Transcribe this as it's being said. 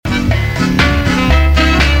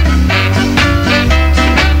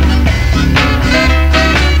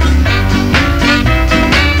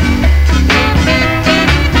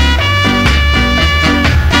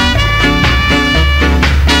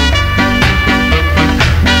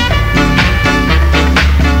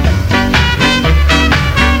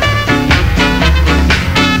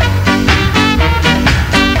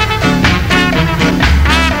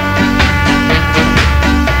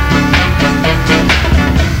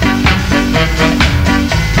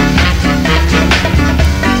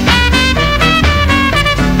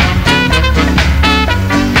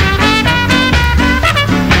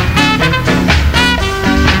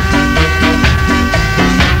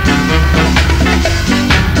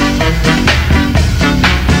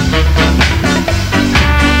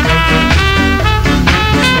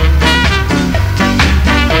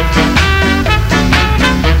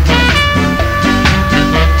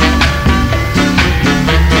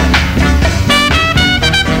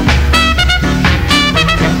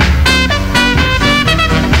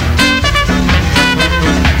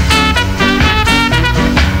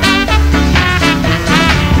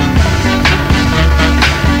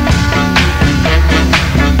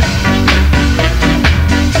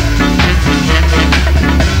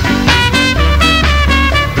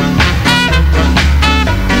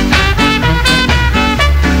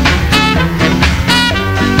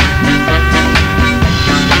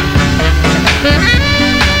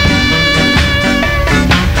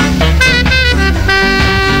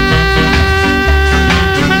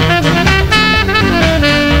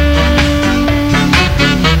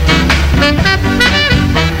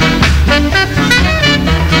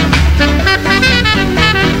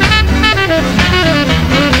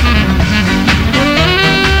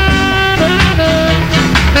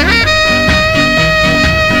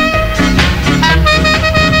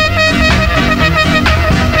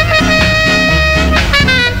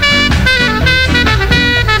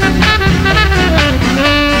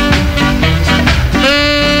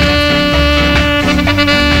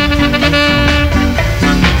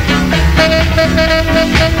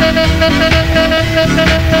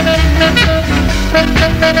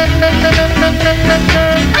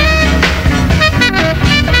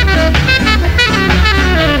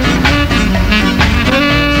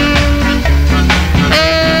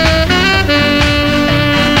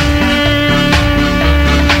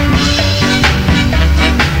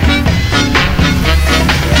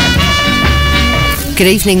Good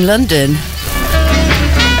evening, London.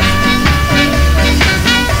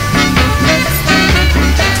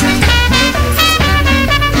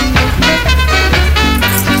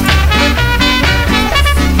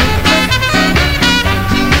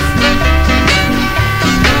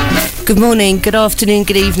 Good morning, good afternoon,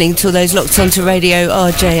 good evening to all those locked onto Radio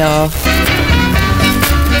RJR.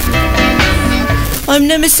 I'm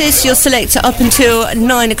Nemesis, your selector up until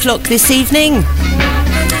 9 o'clock this evening.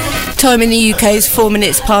 Time in the UK is 4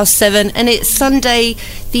 minutes past 7, and it's Sunday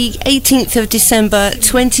the 18th of December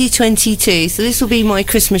 2022. So this will be my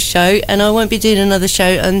Christmas show, and I won't be doing another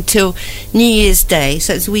show until New Year's Day,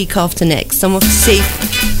 so it's a week after next. I'm off to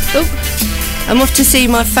see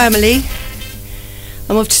my family.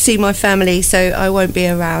 So I won't be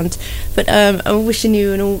around. But I'm wishing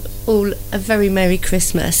you and all a very Merry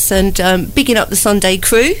Christmas, and bigging up the Sunday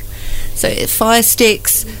crew. So it's Fire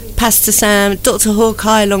Sticks, Pastor Sam, Dr.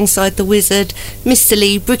 Hawkeye alongside the Wizard, Mr.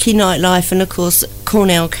 Lee, Brookie Nightlife, and of course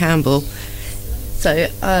Cornell Campbell. So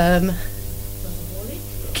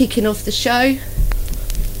kicking off the show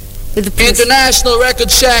with the International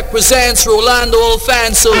Record Shack presents Rolando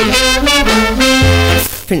Alfonso,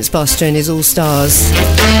 Prince Buster and his All Stars.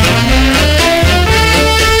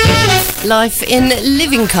 Life in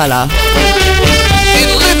Living Colour. In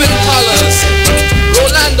living colors,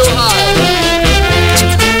 Rolando High.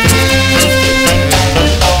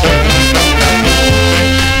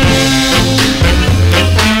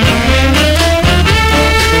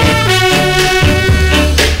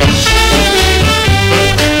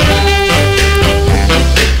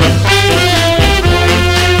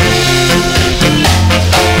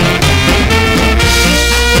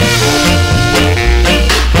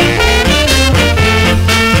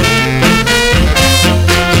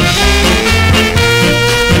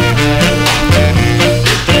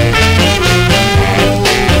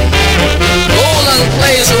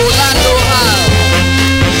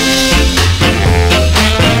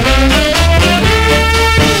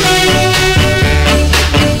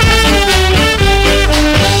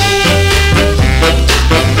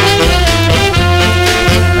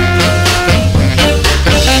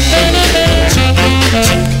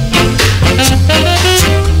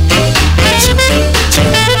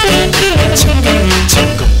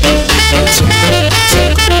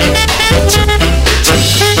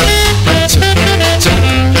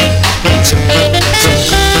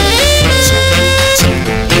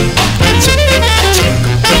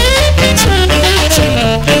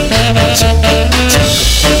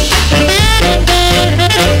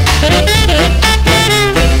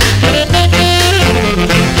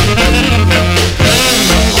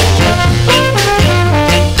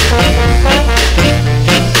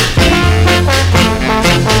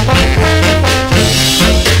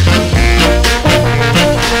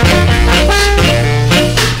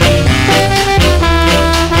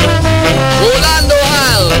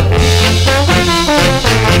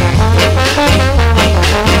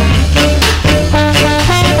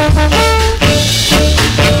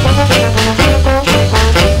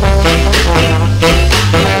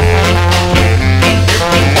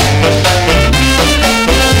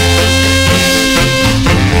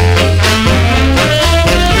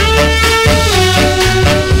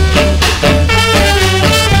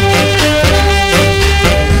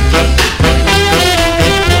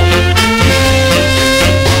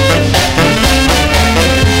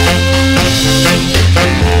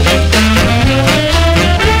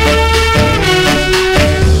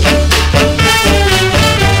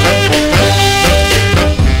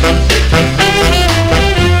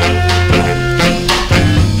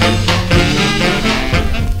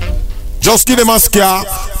 Just give them a scare,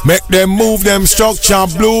 make them move them structure.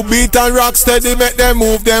 Blue beat and rock steady, make them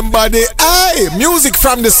move them body. Aye, music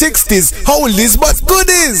from the 60s, oldies but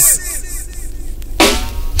goodies.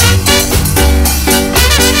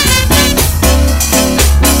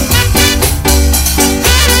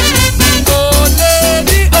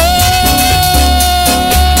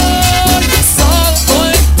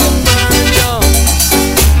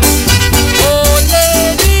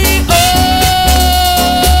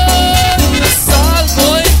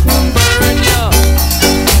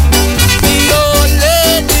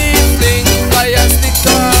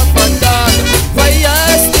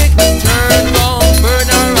 Fire stick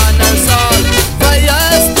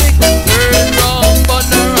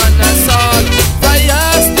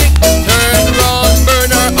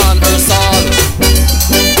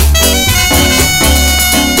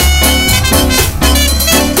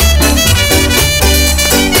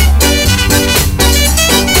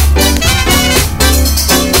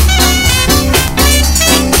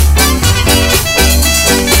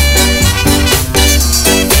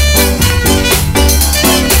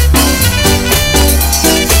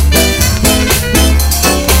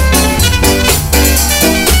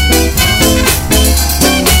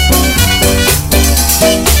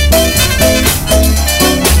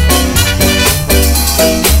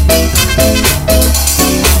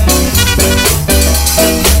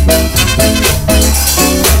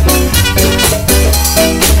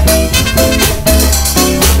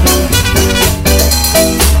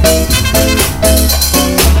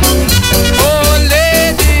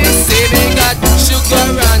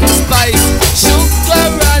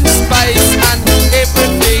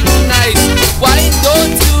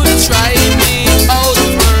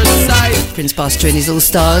Prince Buster and his All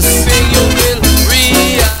Stars.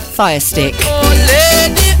 Fire Stick.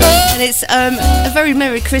 And it's a very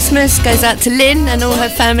Merry Christmas. Goes out to Lynn and all her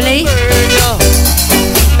family.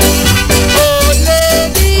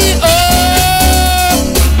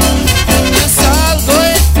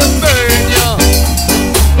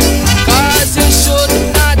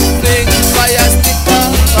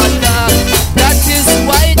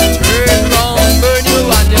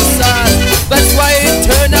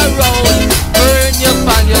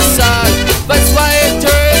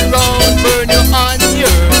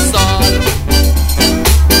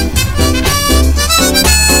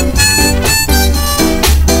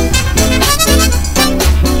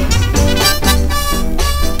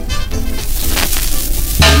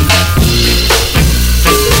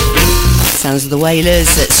 Sounds of the Wailers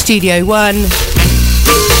at Studio One.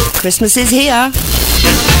 Christmas is here.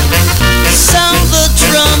 Sound the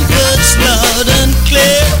trumpets loud and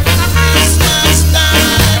clear. Christmas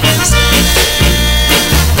time is here.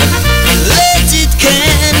 Let it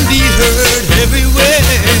can be heard everywhere.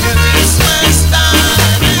 Christmas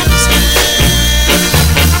time is here.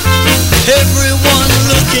 Everyone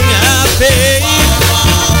looking happy.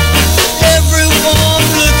 Everyone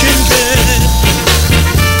looking good.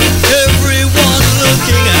 Everyone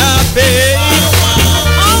looking happy.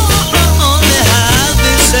 Only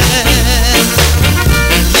happy sad.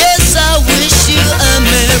 Yes, I wish you a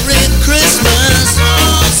Merry Christmas.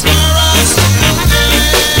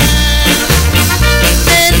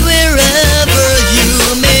 And wherever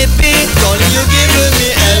you may be, all you giving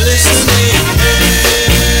me a listening.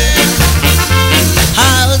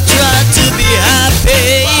 I'll try to be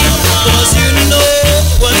happy, 'cause you know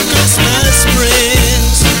what Christmas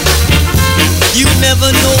brings. You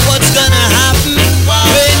never know what's gonna happen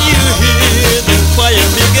when you hear the choir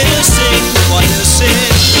begin to sing what you sing.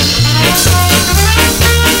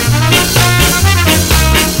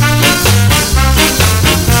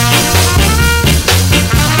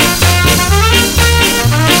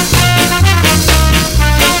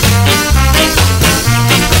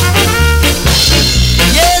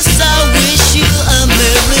 Yes, I wish you a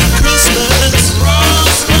Merry Christmas.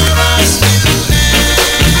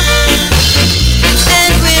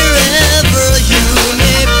 And wherever you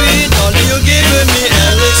may be, all you giving me a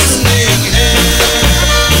listening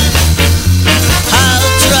hand.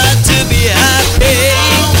 I'll try to be happy.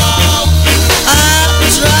 I'll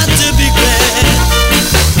try to be glad.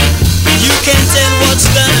 You can't tell what's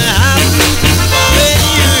gonna happen when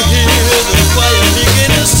you hear the choir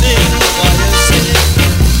begin to sing what you sing.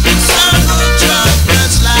 Sound the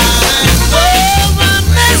trumpets loud. Oh, my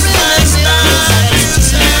Christmas time is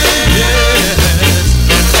here.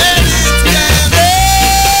 And it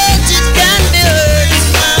can be heard.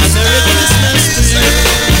 Merry Christmas to you.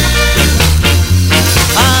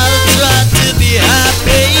 I'll try to be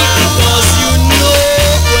happy, 'cause you know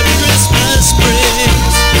what Christmas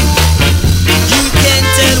brings. You can't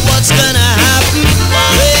tell what's gonna happen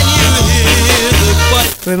when you hear the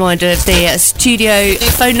choir. Reminder of the studio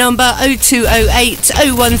phone number 0208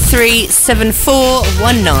 013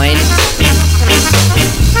 7419.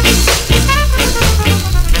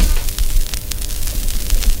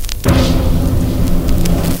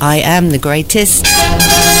 I am the greatest.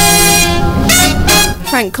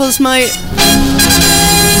 Frank Cosmo.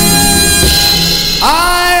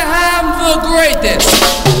 I am the greatest.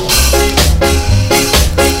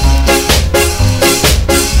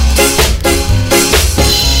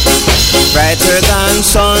 Brighter than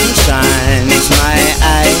sunshine is my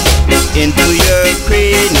eye. Into your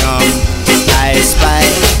cranium I spy.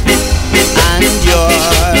 And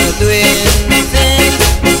you're doing things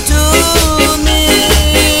to me.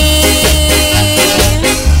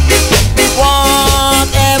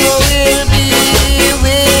 Whatever will be,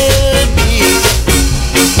 will be.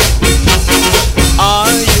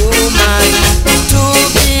 Are you mad to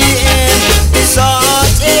be in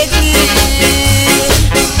such a glee?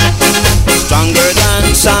 Stronger than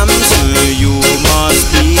Samson you must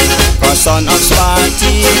be, 'cause son of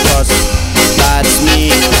Spartacus, that's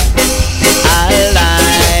me. A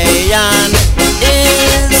lion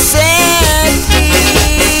is set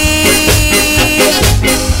free.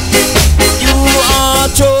 You are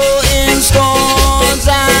throwing stones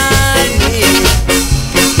at me.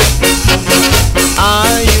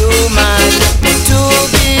 Are you mad to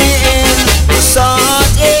be in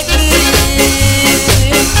such a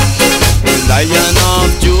glee? Lion of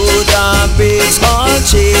Judah breaks all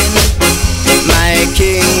chain. My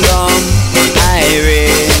kingdom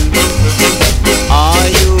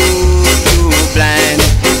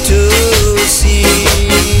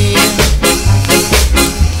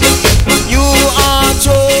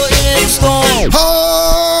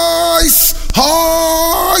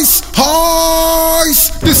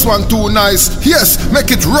nice. Yes,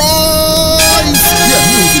 make it rise. Yeah,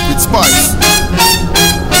 music with spice.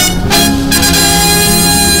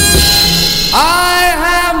 I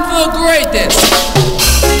am the greatest.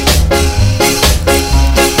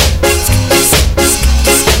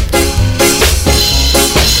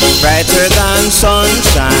 Brighter than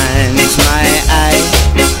sunshine is my eye.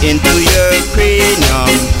 Into your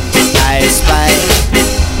cranium I spy,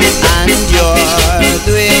 and you're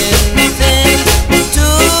doing things to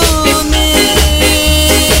me.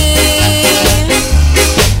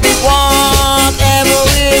 Whatever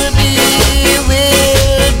will be,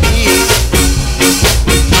 will be.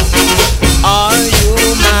 Are you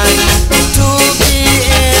mad to be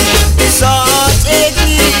in such a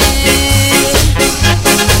glee?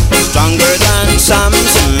 Stronger than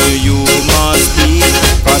Samson you must be,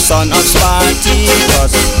 for son of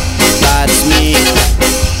Spartacus, that's me.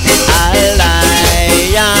 A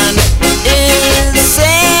lion is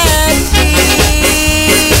set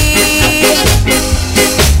free.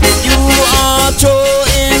 You are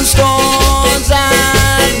throwing stones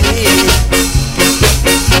at me.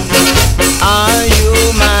 Are you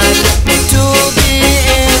mad to be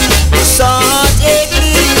in such a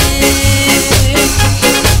glee?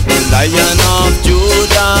 The Lion of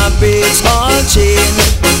Judah breaks all chain.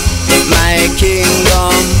 My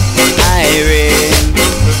kingdom I reign.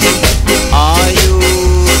 Are you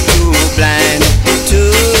too blind to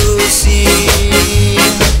see?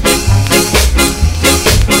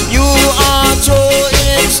 You are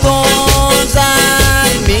throwing stones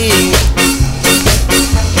at me.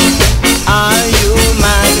 Are you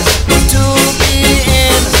mad to be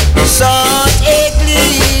in such a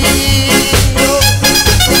glee?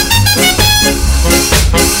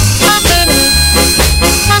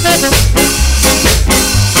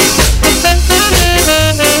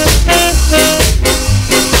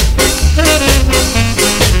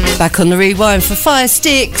 Back on the rewind for Fire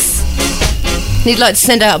Sticks. He'd like to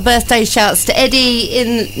send out birthday shouts to Eddie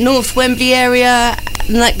in North Wembley area,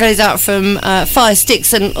 and that goes out from Fire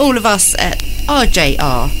Sticks and all of us at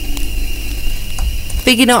RJR.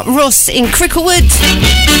 Bigging up Ross in Cricklewood.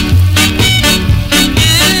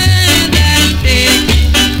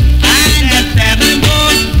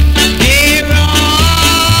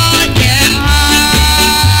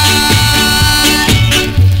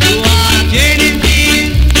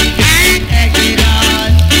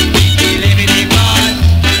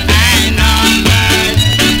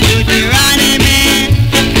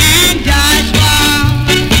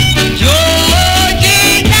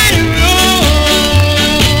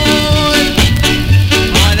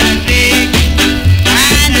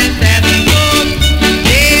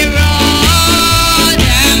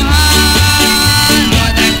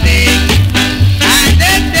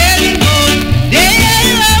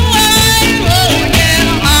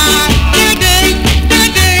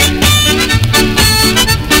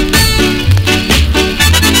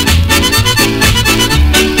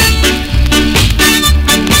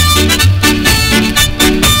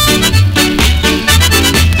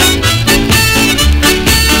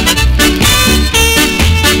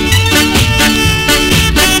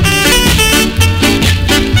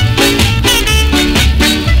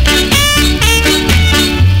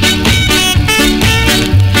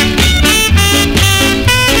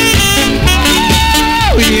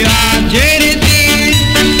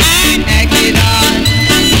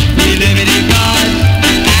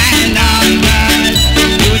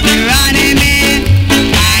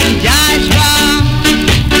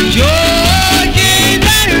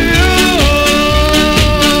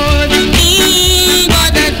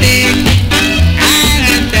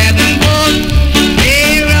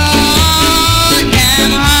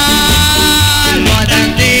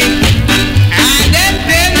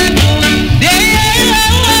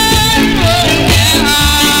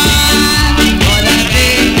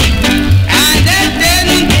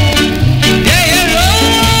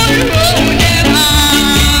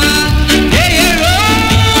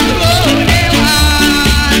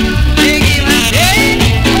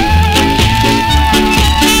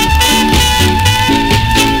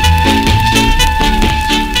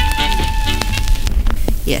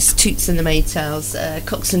 Toots and the Maytals,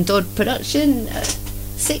 Cox and Dodd production,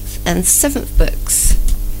 6th and 7th books.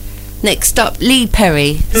 Next up, Lee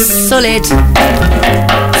Perry, Solid as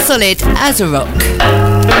a Rock.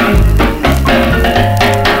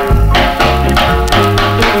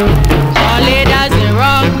 Solid as a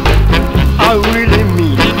rock, I really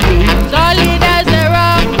mean it. solid as a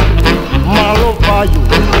rock. My love for you,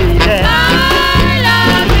 lady. My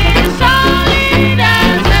love is solid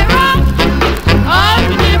as a rock. Of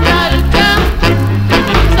Gibraltar.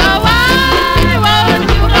 So why won't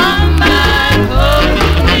you come back?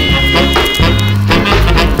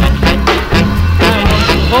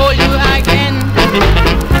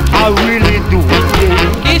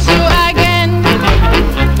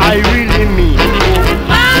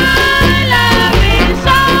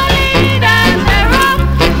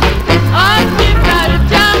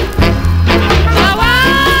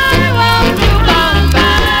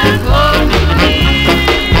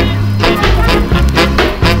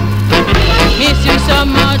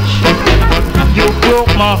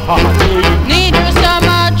 my heart. Need you so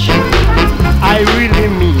much. I really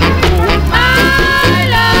mean it. My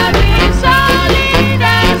love is solid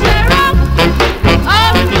as a rock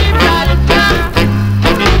of Gibraltar.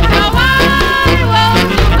 So why won't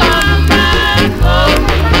you come back home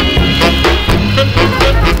to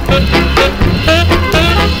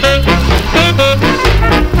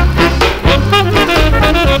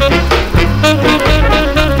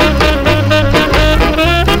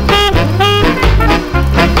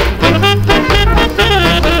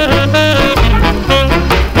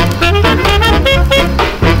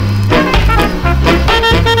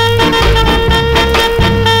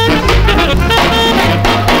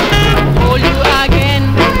hold you again,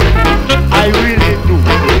 I really do.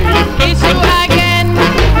 kiss you again.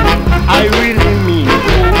 I really mean it.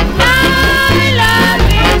 My love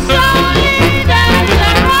is solid as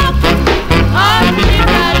a rock of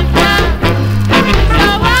Gibraltar. So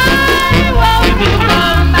why won't you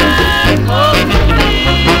come back home to me?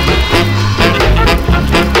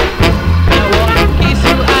 I want to kiss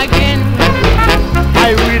you again, I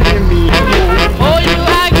really mean it. hold you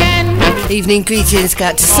again. Evening greetings go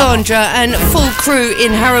out to Sandra and full crew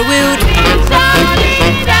in Harrowfield.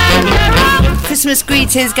 Solid as a rock. Christmas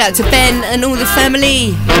greetings go out to Ben and all the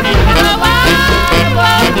family. So why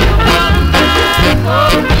won't you come back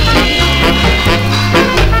home to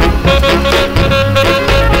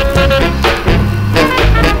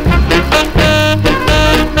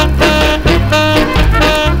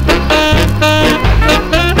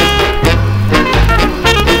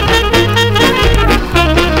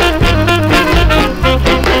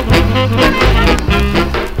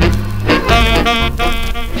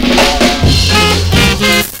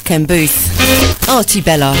Ken Booth, Artie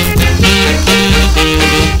Bella.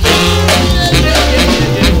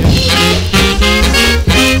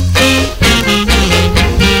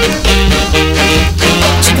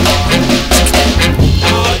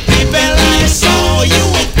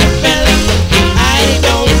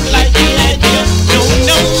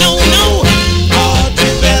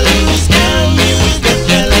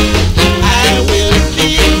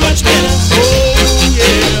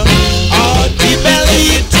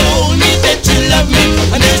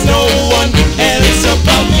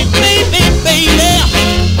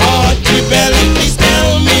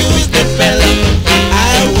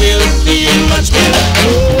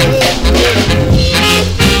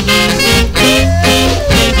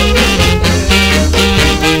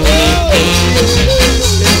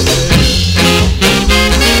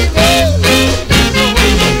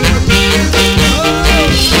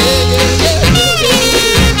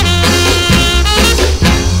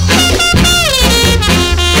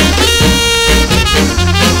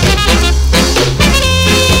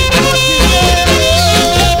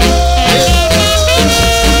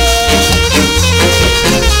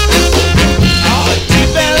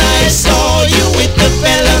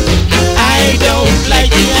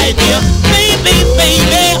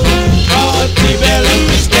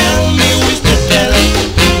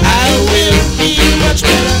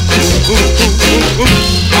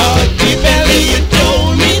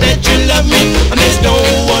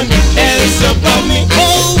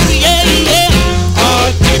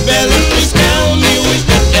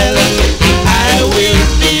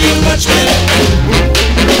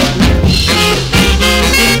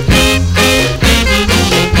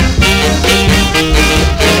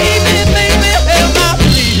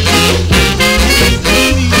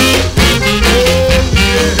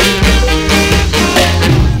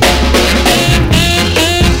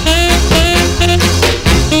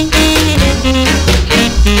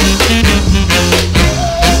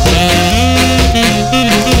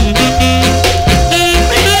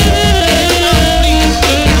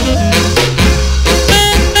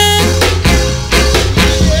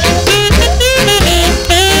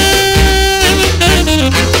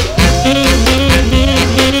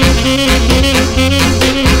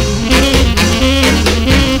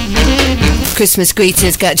 Christmas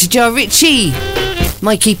greetings go out to Jar Ritchie,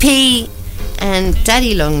 Mikey P and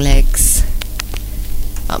Daddy Longlegs.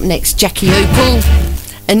 Up next, Jackie Opal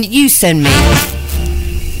and You Send Me.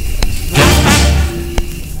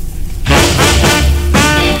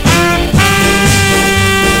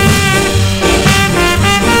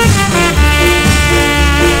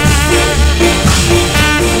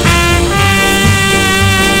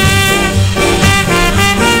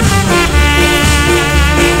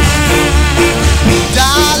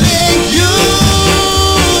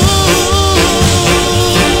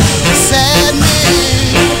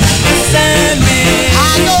 Send me.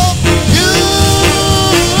 I know you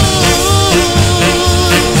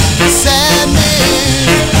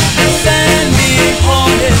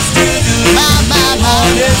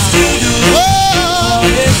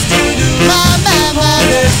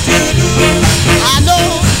I know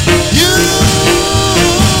you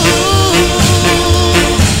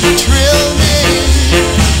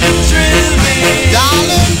thrill me,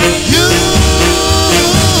 darling. You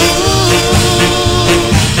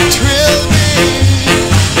thrill me,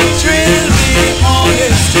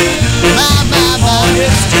 honest to do,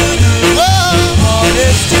 honest to do,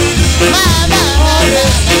 honest to do,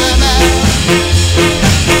 honest to do.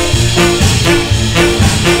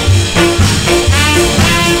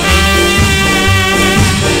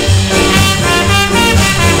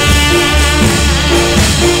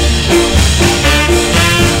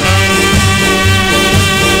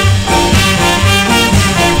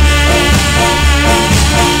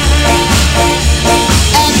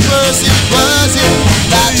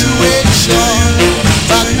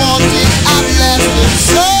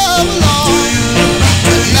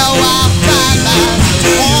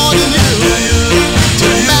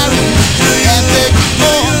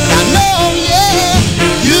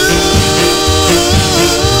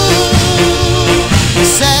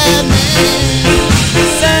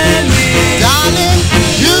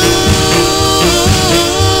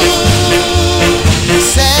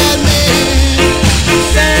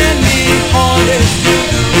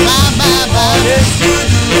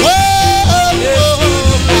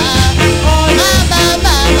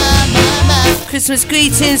 Christmas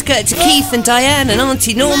greetings go to Keith and Diane and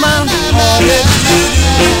Auntie Norma.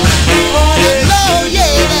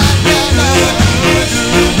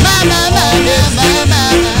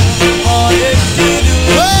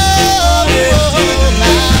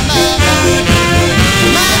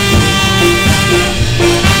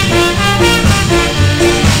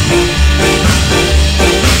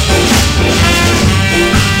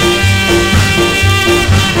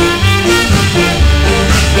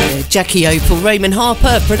 Jackie Opal, Raymond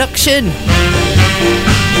Harper production.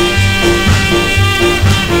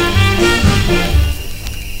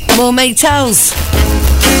 More Maytals.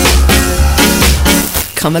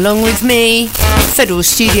 Come along with me. Federal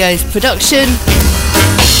Studios production.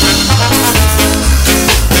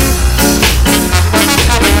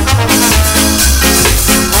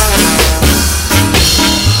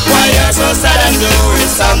 Why you're so sad and blue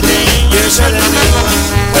is something you shouldn't do.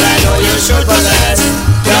 But I know you should possess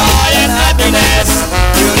joy and happiness.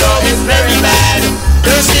 You know it's very bad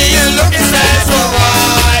to see you looking sad. So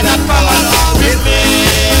why not come along with me?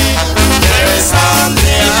 There is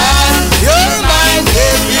something on your mind,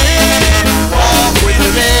 baby. Walk with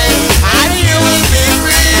me and you will be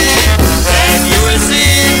free. Then you will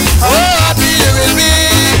see how happy you will be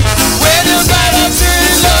when you find a true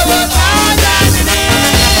love of all that it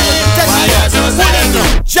is. Why you're so sad and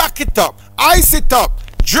blue? Jack it up, ice it up,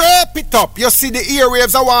 drape it up. You see the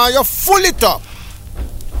airwaves, I want you full it up.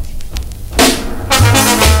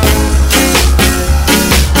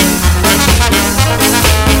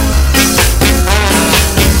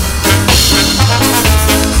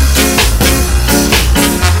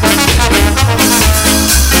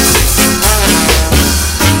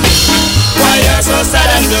 Why you're so sad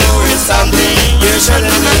and blue is something you shouldn't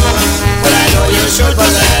do. But I know you should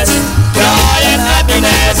possess joy and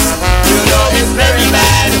happiness. You know it's very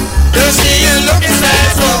bad to see you looking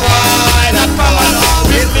sad. So why not come along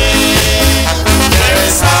with me? There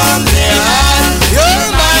is something on your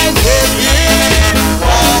mind, baby.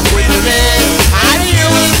 Walk with me and you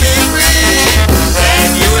will be free. Then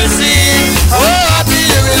you will see how happy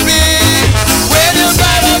you will be when you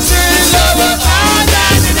find a true love of all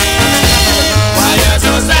that it is. Why you're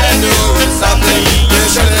so sad and do something you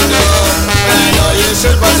shouldn't do. But I know you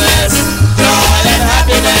should possess joy and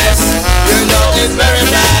happiness. You know it's very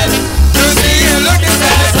bad to see you looking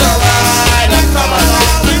sad. So why not come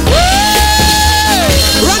along with me?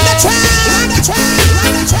 Run the track, run the track,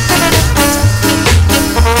 run the track.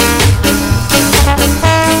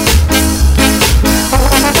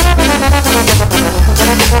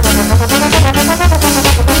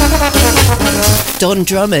 Don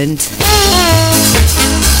Drummond.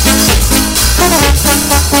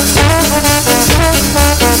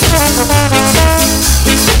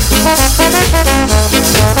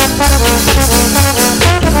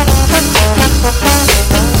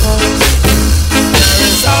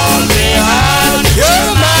 Something on your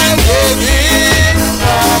mind, baby.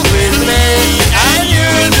 Walk with me and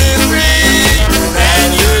you'll be free. And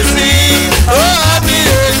you'll see how happy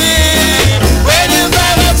you'll be when you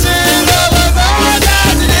find a true love of all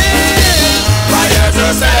that it is.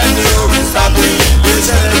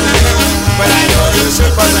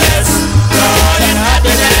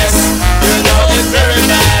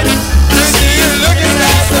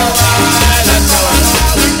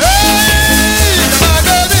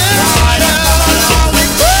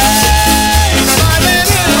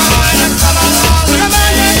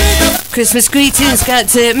 Christmas greetings go out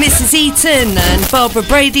to Mrs. Eaton and Barbara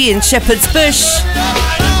Brady in Shepherd's Bush.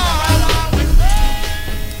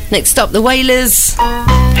 Next up, the Wailers.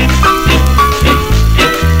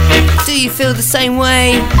 Do you feel the same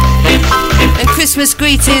way? And Christmas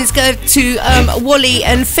greetings go to Wally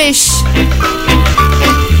and Fish.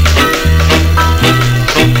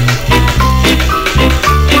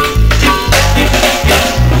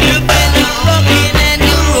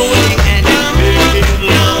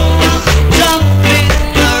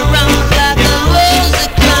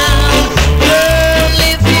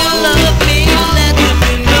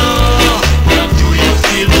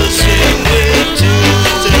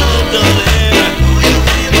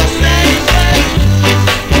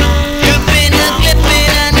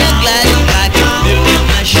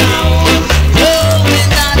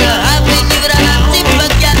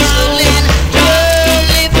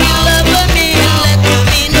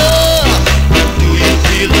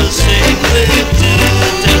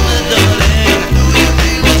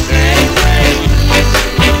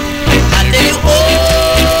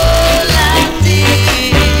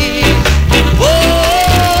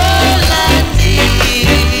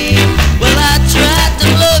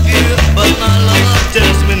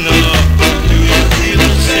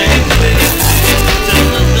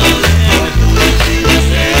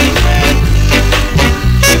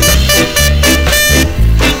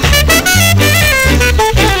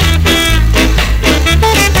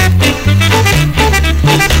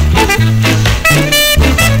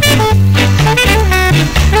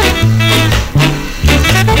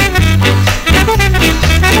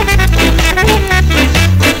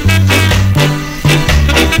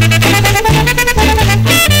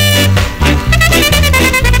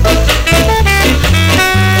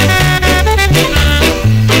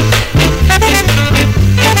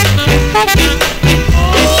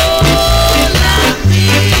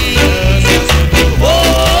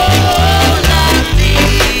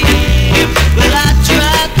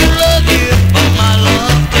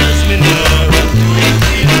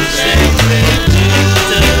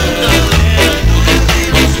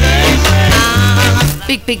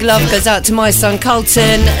 Big love goes out to my son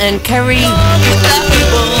Carlton and Kerry.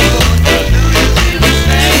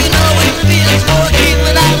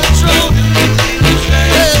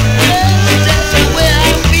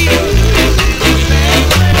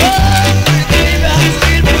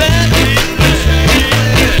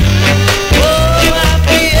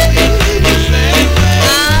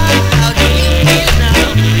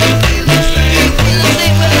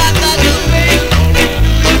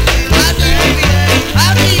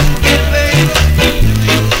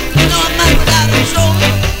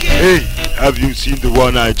 Have you seen the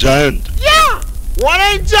one-eyed giant? Yeah!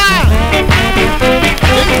 One-eyed giant!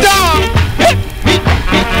 It's dog!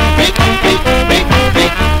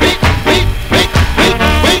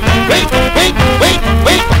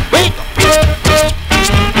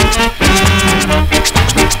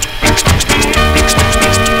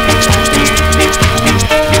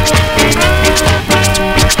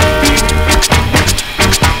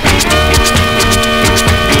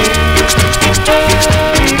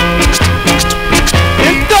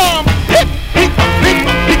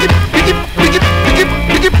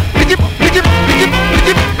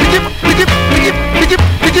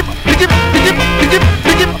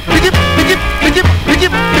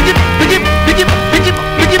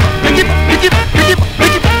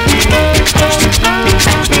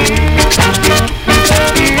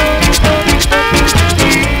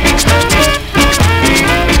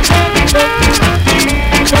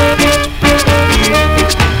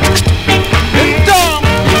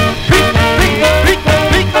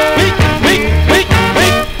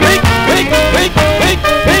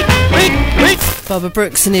 Barbara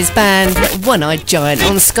Brooks and his band, One-Eyed Giant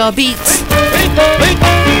on Ska Beat.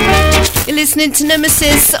 You're listening to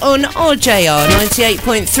Nemesis on RJR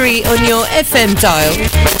 98.3 on your FM dial.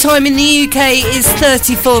 Time in the UK is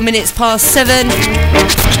 34 minutes past 7.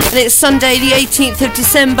 And it's Sunday the 18th of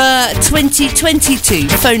December 2022.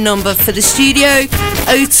 Phone number for the studio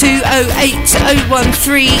 0208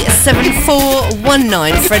 013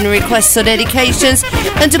 7419 for any requests or dedications.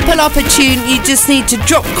 And to pull up a tune you just need to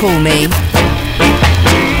drop call me.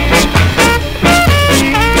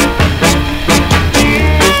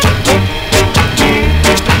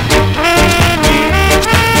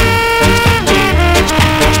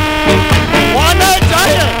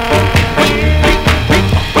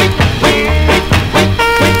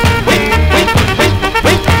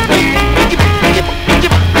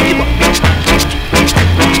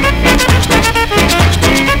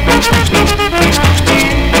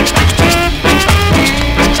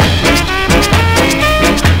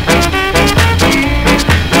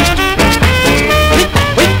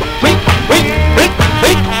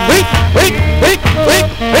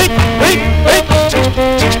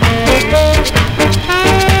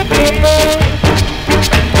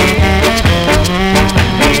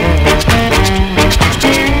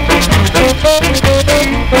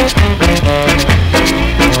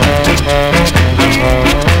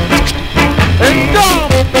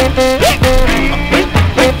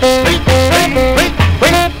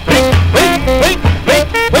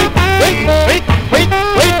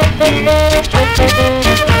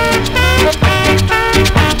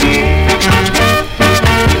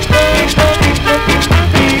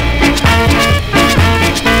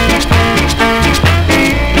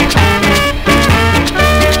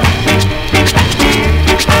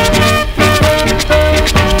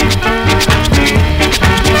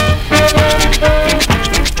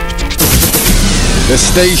 The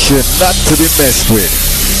station not to be messed with.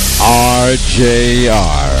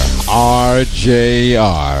 RJR.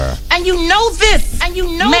 RJR. And you know this. And you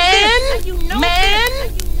know man, this. And you know man.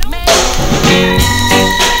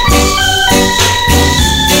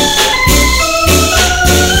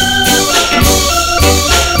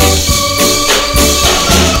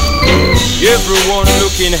 Everyone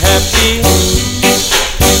looking happy.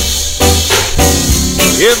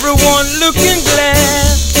 Everyone looking glad.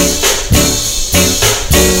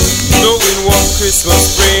 Knowing what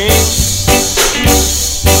Christmas brings.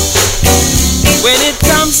 When it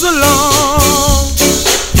comes along,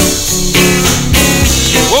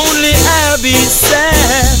 only I'll be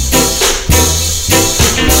sad.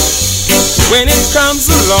 When it comes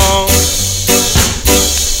along,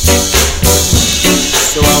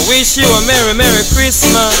 so I wish you a Merry, Merry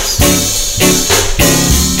Christmas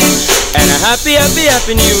and a Happy, Happy,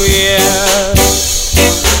 Happy New Year.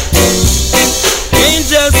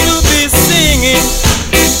 Angels will be singing,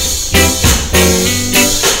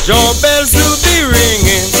 John bells will be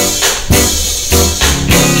ringing,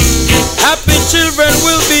 happy children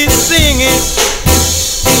will be singing,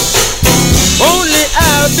 only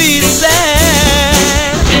I'll be sad.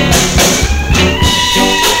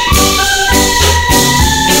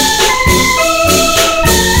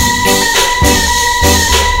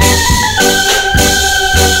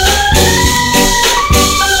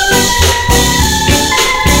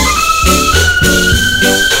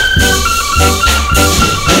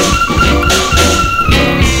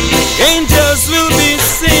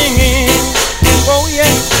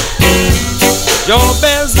 Your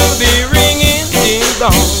bells will be ringing, ding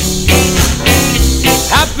dong.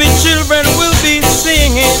 Happy children will be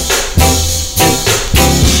singing,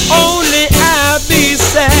 only I'll be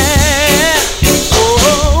sad.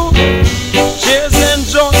 Oh, cheers and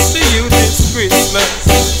joys to you this Christmas.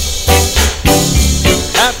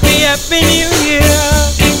 Happy, Happy New Year.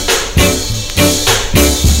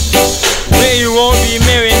 May you all be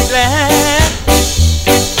merry and glad.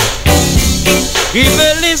 Keep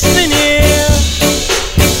a listening ear.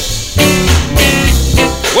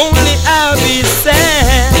 Only I'll be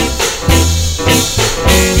sad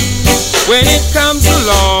when it comes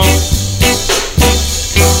along.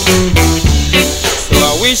 So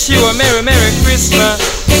I wish you a Merry, Merry Christmas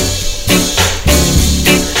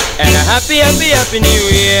and a Happy, Happy, Happy New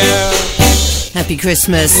Year. Happy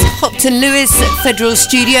Christmas. Hopton Lewis, Federal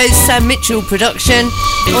Studios, Sam Mitchell production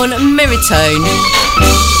on Meritone.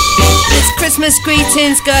 It's Christmas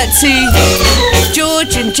greetings go out to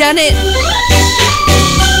George and Janet.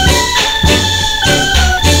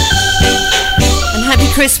 And Happy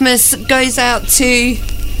Christmas goes out to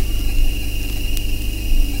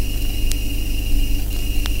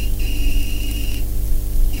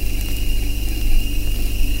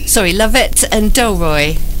Lovette and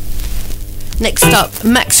Delroy. Next up,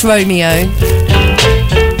 Max Romeo.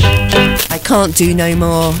 I can't do no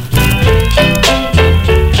more.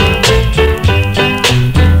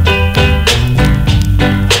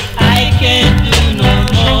 I can't do no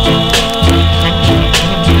more.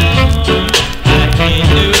 I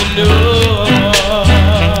can't do no more.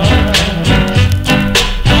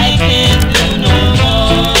 I can't do no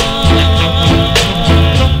more.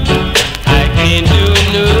 I can't do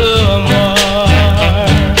no more.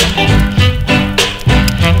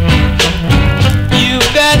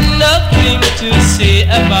 You've got nothing to say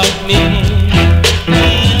about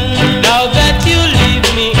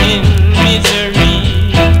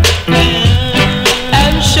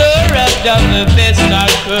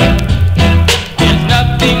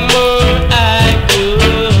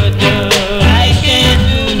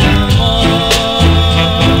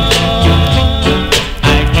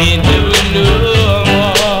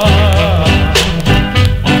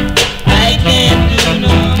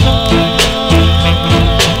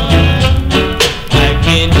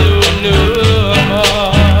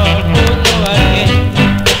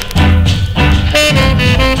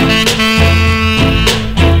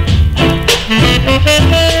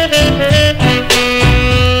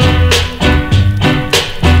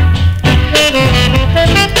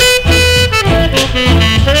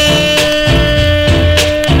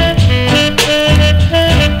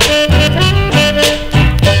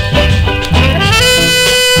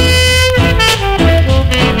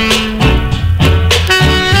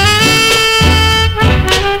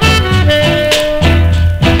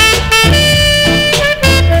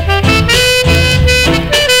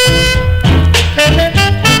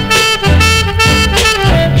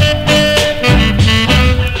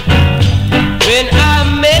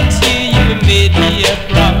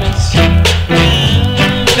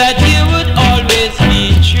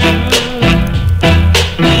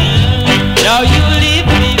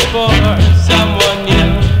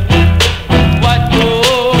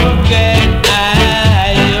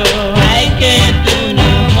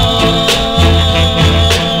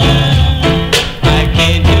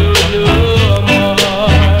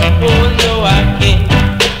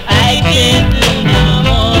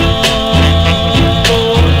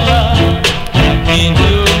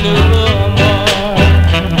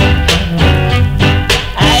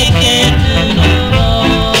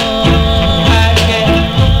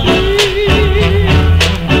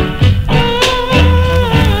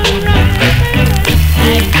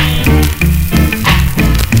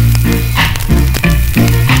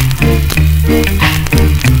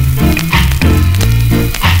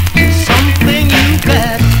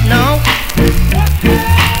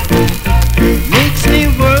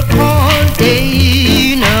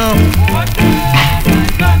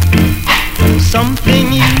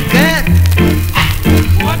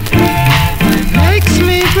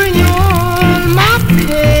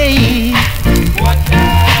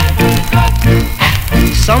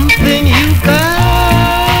something you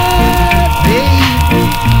got, baby.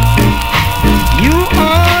 You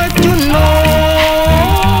ought to know.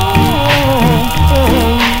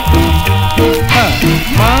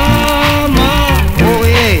 Mama, oh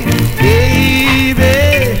yeah, baby,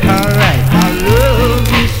 alright, I love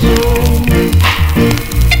you so.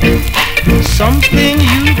 Something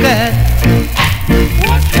you got.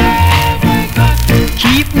 What have I got?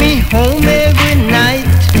 Keep me home every night.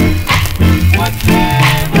 What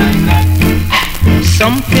have I got?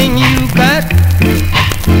 Something you got.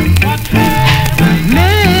 What have I got?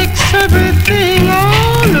 Makes everything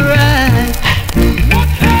alright. What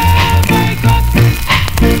have I got?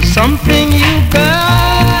 Something you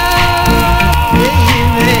got,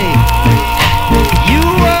 baby. You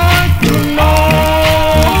ought to know.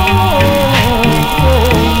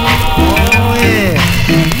 Oh yeah,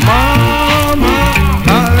 mama,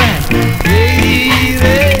 alright, baby.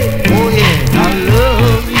 Oh yeah, I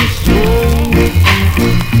love you so.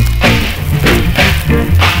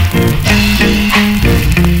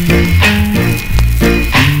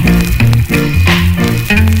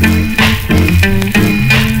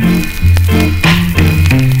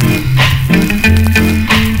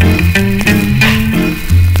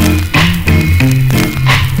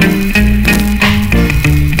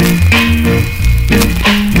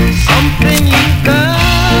 Something you got,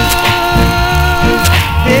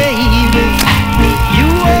 baby. You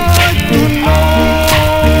ought to know.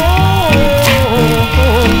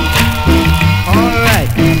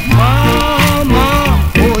 Alright, mama,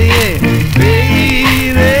 oh yeah,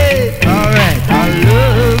 baby. Alright, I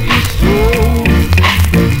love you so.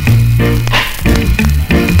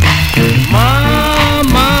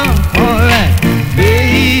 Mama, alright,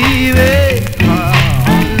 baby. I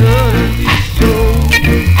love you so.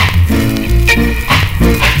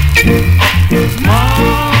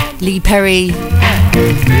 Lee Perry,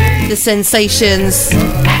 The Sensations,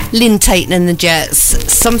 Lynn Taton and the Jets.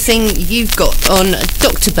 Something You've Got on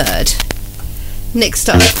Dr. Bird. Next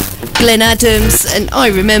up, Glenn Adams and I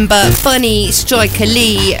Remember, Bunny Striker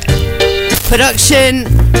Lee production.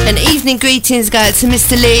 And evening greetings go out to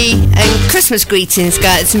Mr. Lee, and Christmas greetings go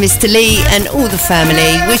out to Mr. Lee and all the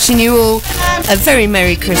family. Wishing you all a very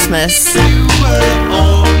Merry Christmas. You were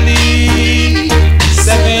only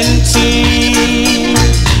 17,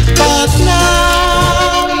 but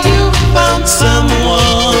now you found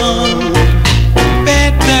someone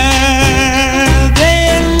better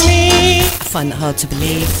than me. I find that hard to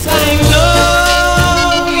believe. I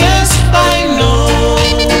know, yes I know,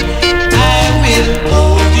 I will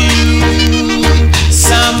hold you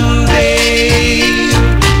someday,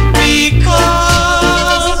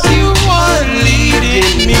 because you are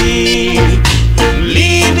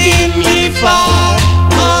leading me far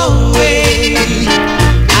away.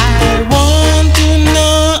 I want to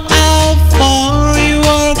know how far you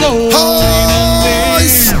are going.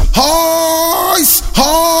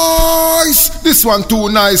 Hoist. This one too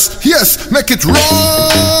nice. Yes, make it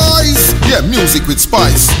rise. Yeah, music with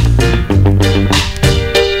spice.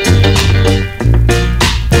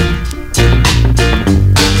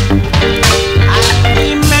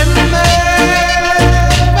 Remember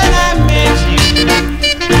when I met you,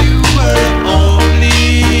 you were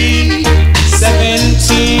only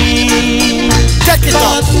 17. Take it up,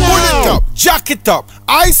 But pull it now- up, jack it up,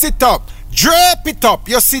 ice it up, drape it up.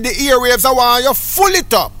 You see the airwaves, I want you full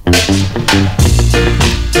it up.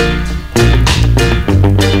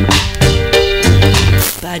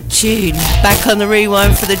 Bad tune. Back on the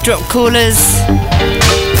rewind for the drop callers.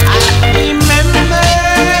 Remember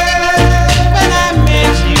when I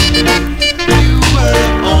met you, you were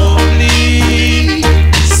only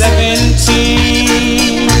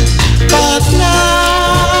 17. But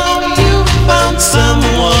now you found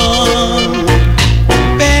someone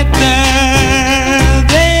better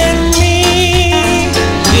than me.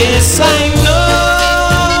 Yes, I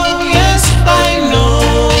know, yes, I know,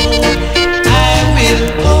 I will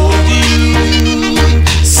hold you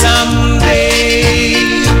someday,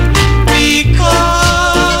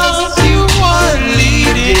 because you are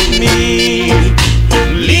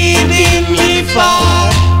leading me far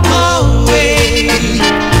away.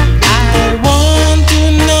 I want to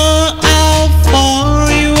know how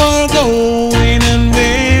far you are going and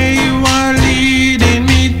where you are leading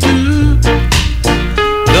me to.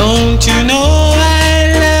 Don't you know I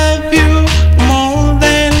love you more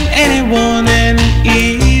than anyone, and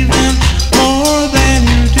even more than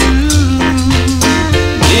you do?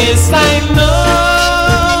 Yes, I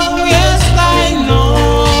know, yes, I know,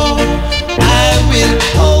 I will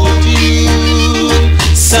hold you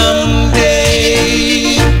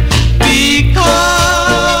someday,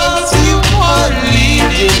 because you are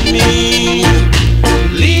leading me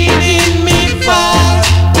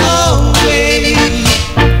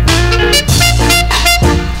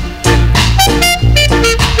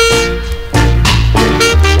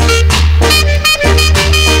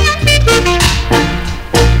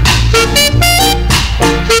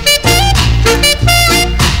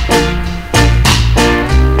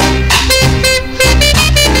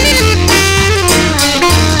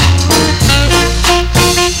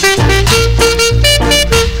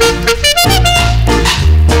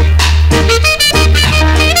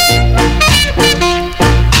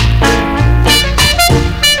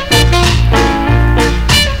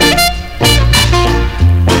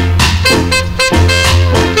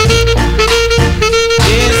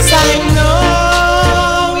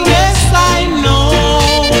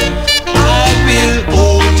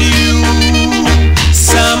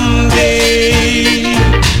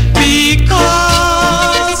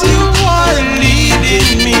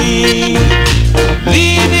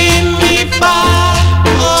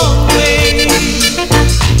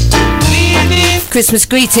Christmas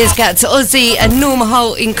greetings got to Ozzy and Norma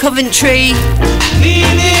Holt in Coventry.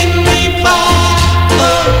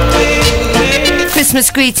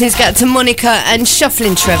 Christmas greetings got to Monica and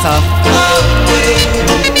Shuffling Trevor.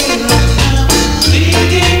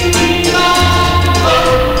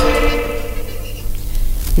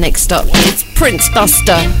 Next up is Prince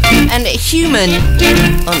Buster and Human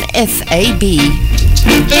on FAB.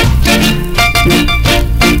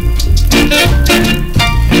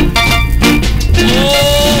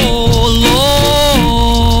 Oh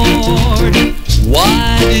Lord,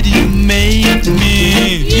 why did you make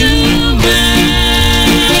me human?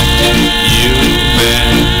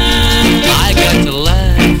 Human. I got to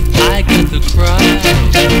laugh, I got to cry,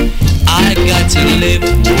 I got to live,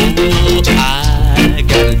 oh, I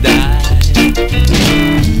gotta die.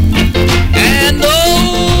 And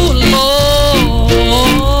oh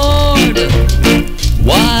Lord,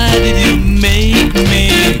 why did you make me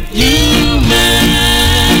human?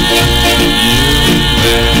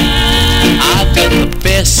 I've got the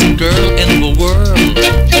best girl in the world,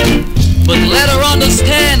 but let her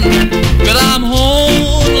understand that I'm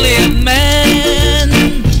only a man.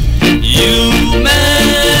 Human.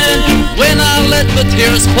 When I let the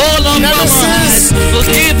tears fall on my eyes,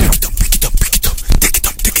 forgive me.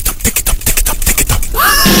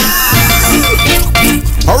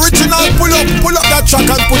 Original, pull up that track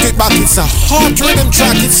and put it back. It's a hot rhythm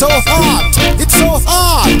track. It's so hot. It's so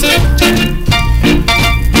hot.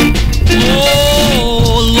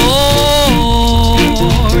 Oh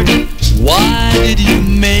Lord, why did you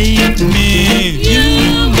make me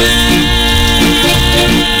human?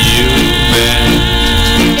 Human.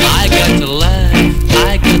 I got to laugh,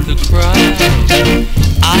 I got to cry,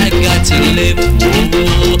 I got to live,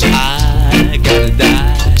 oh, I gotta die.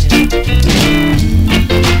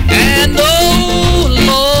 And oh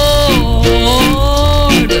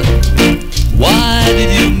Lord, why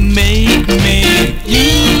did you make me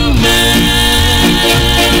human?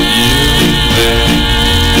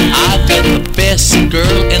 I've got the best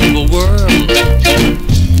girl in the world,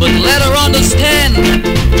 but let her understand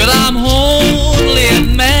that I'm only a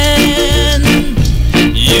man.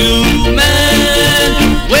 Human.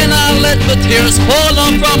 When I let the tears fall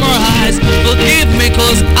on from her eyes, forgive me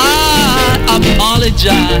 'cause I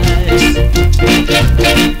apologize.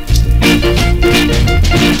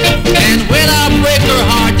 And when I break her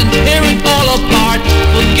heart and tear it all apart,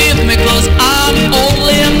 forgive me 'cause I'm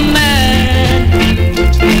only a man.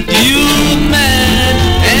 Human.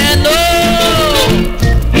 And oh,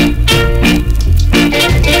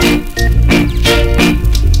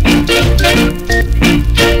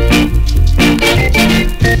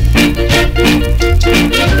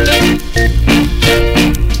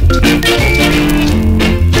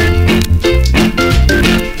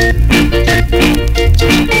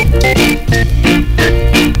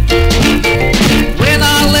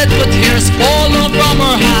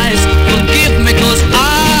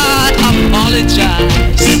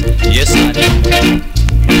 yes I do.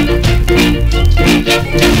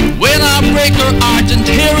 When I break her heart and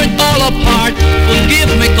tear it all apart, forgive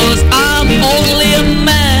me 'cause I'm only a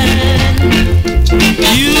man.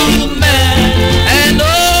 Human. And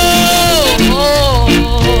oh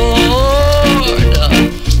Lord,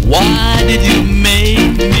 why did you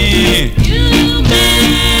make me human?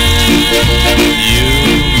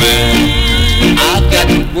 Human. I've got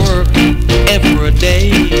to work every day.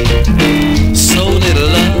 So little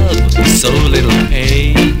love, so little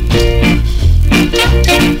pain.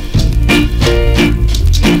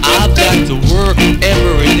 I've got to work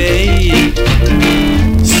every day.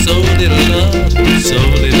 So little love, so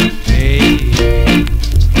little pain.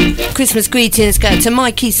 Christmas greetings go to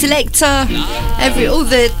Mikey Selector, all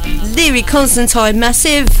the Leary Constantine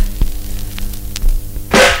Massive.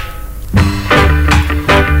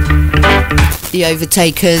 The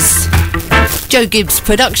Overtakers. Joe Gibbs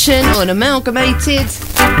production on Amalgamated.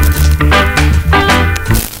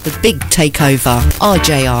 The Big Takeover,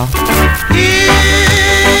 RJR.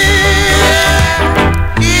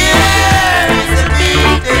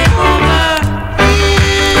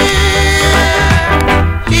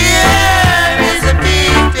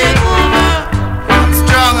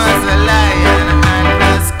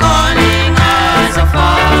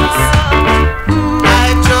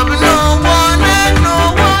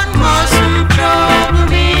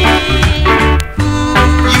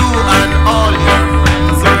 You and all your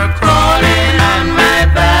friends are crawling on my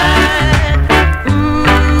back.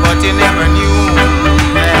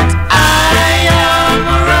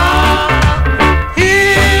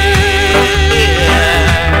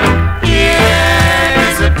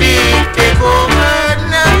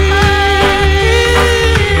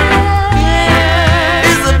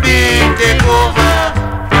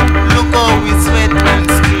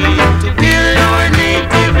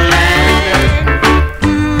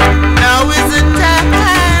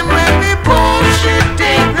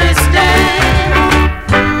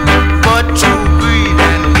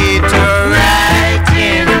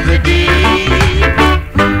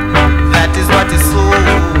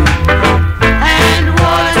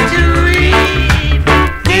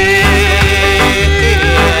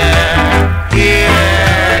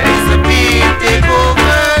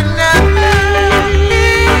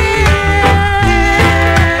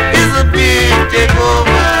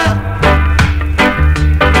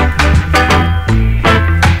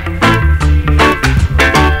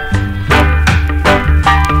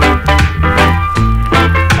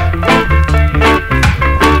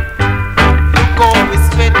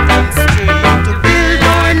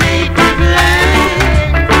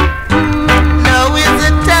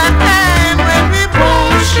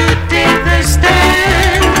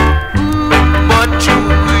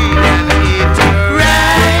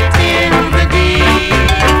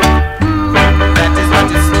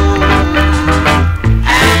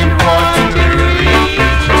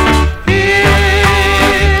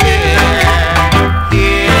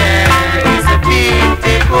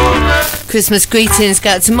 Christmas greetings go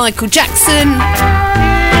out to Michael Jackson.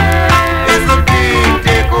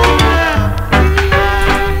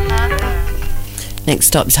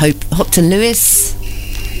 Next up is Hopton Lewis.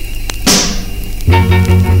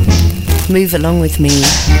 Move along with me.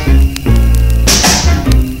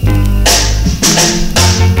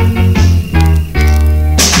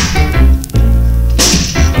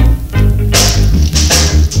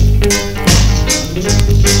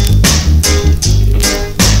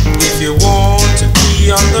 If you want to be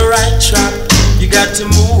on the right track, you got to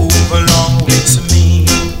move along with me.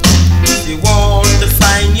 If you want to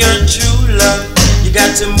find your true love, you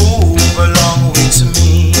got to move along with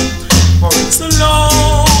me. For it's a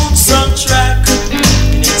lonesome track,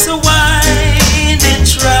 and it's a winding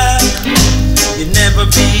track. You never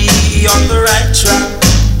be on the right track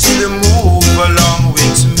till you move along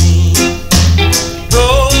with me.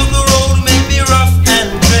 Though the road may be rough and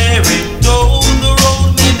dreary, though the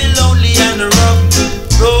road may be lonely and rough,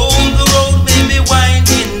 though the road may be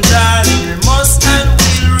winding, darling, we must and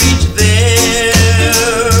will reach there.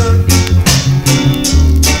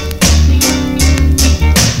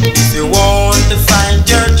 If you want to find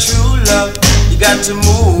your true love, you got to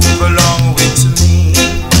move along with me.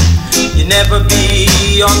 You never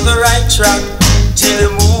be on the right track till you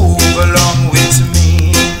move along with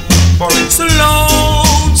me. For it's a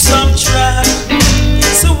lonesome track,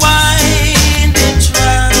 it's a winding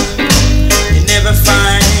track. You never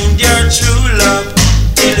find your true love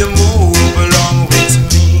till you move along with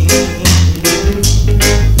me.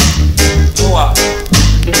 Oh, wow.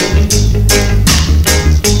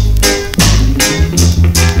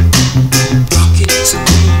 Rock it to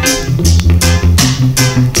me.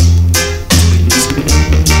 Do it to me.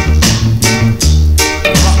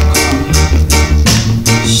 Rock on.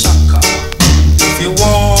 Shaka. If you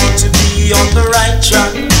want to be on the right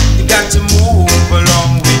track, you got to move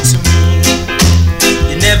along with me.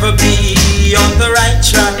 You never be on the right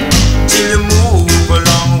track till you move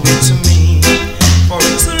along with me. For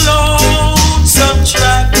it's a lonesome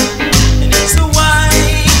track, and it's a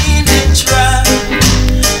winding track.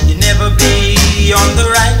 You never be on the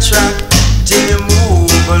right track till you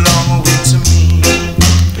move along with me.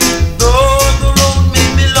 Though the road may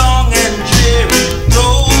be long and dreary,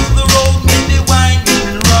 though the road may be winding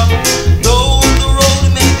and rough, though the road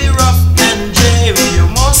may be rough and dreary, you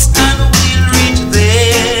must and will reach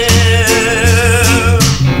there.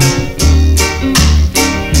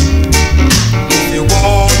 If you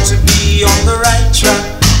want to be on the right track,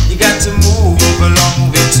 you got to move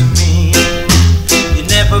along with me. You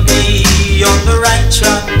never be on the right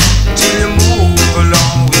track till you move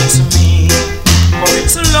along with me. For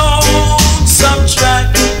it's a lonesome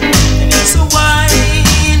track, and it's a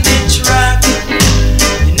winding track.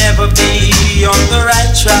 You never be on the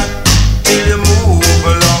right track till you move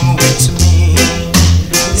along with me.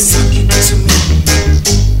 Suck it to me.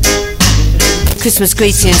 Christmas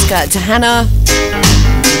greetings go out to Hannah.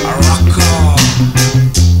 A rock on.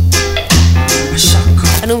 A shaka.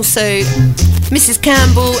 And also Mrs.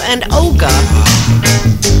 Campbell and Olga.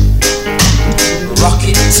 Rock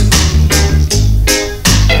it to me.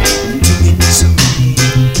 Do it to me.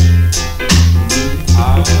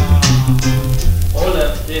 Hold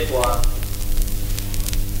up, take one.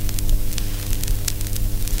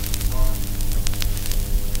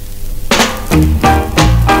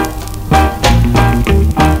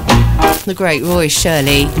 The great Roy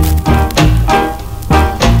Shirley.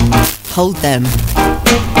 Hold them.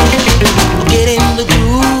 Get in the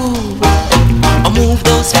groove, move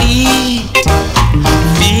those feet.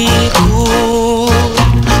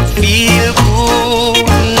 Feel cool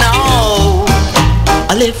now.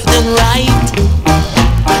 Left and right,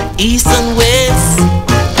 east and west.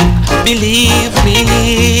 Believe me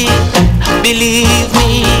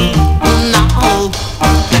now.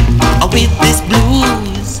 With this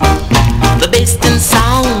blues, the best in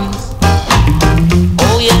sound.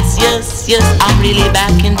 Oh yes, I'm really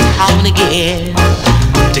back in town again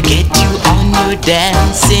to get you on your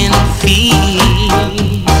dancing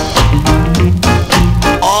feet.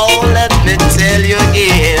 Oh, let me tell you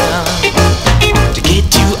again, to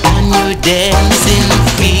get you on your dancing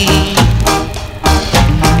feet.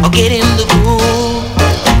 Oh, get in the groove,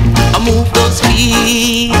 move those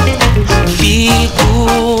feet. Feel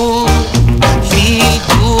cool.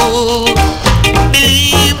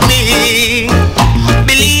 Believe me.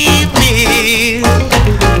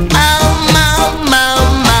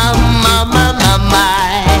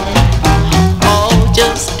 Oh,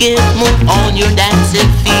 just move on your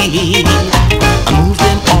dancing feet. Move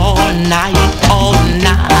them all night.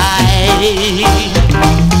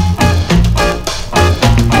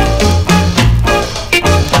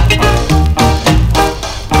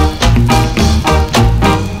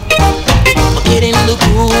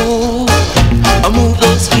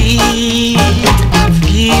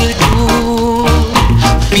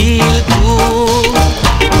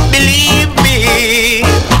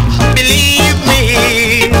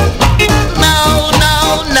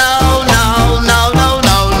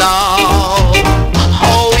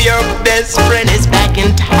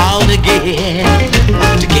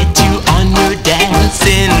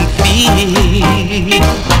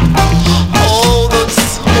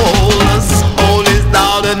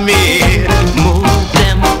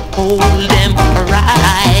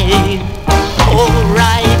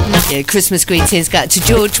 Radio. Christmas greetings go out to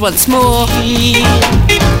George once more. Hope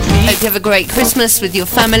you have a great Christmas with your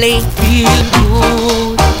family. Feel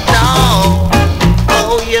good now.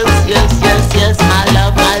 Oh yes, yes, yes, yes, my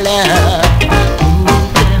love, my love.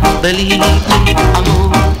 Move them, believe me, I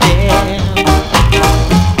move them.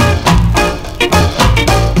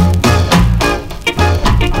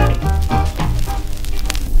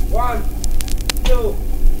 One, two,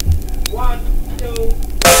 one, two.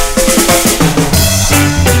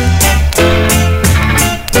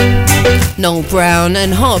 Noel Brown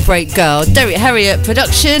and Heartbreak Girl. Derek Harriott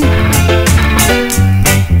production.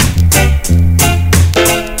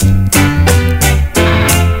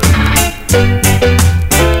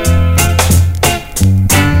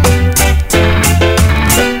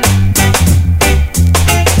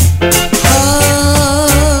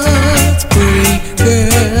 Heartbreak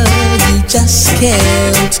girl, you just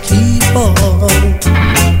can't keep on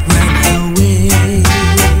running away.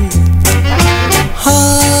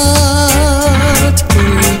 Heartbreak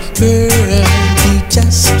girl, you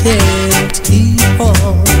just can't keep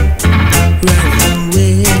on running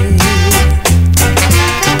away.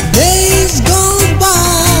 Days gone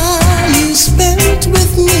by you spent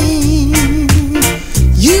with me,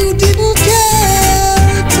 you didn't care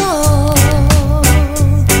at all,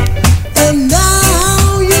 and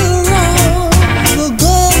now you're on the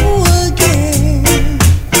go again.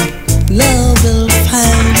 Love will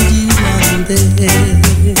find you one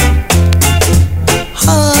day.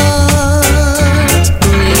 Heartbreak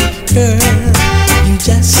girl, you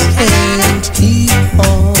just can't keep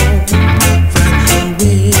on running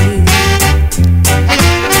away.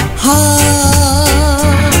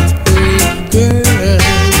 Heartbreak girl,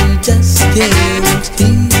 you just can't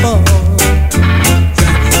keep on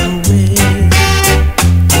running away.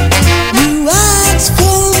 You asked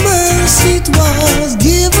for mercy, it was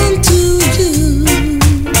given to you,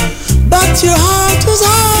 but your heart was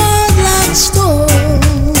hard like stone.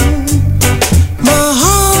 My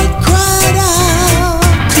heart cried out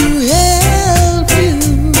to help you,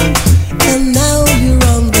 and now you're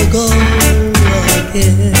on the go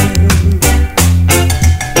again.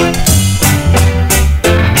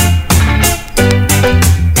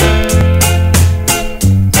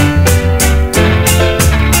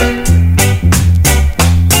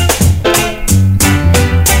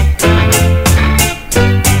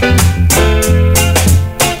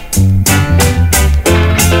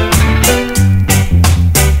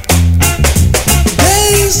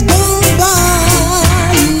 Days gone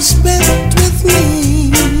by you spent with me,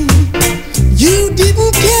 you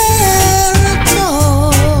didn't care at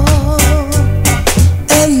all,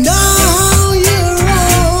 and now you're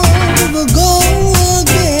on the go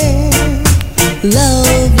again.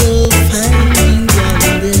 Love will find you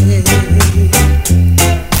one day.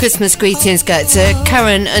 Christmas greetings go out to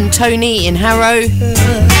Karen and Tony in Harrow. You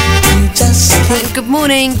just can't. And good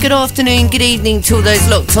morning, good afternoon, good evening to all those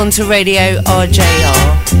locked onto Radio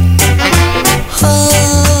RJR.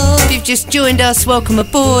 If you've just joined us, welcome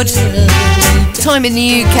aboard. Time in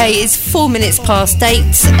the UK is 4 minutes past 8,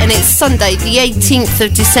 and it's Sunday the 18th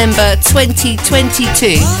of December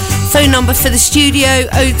 2022. Phone number for the studio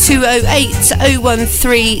 0208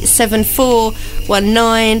 013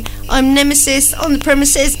 7419. I'm Nemesis on the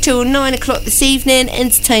premises till 9 o'clock this evening,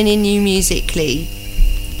 entertaining you musically.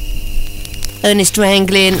 Ernest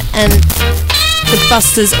Ranglin and the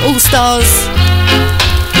Busters All-Stars.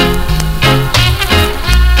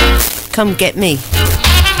 Come get me.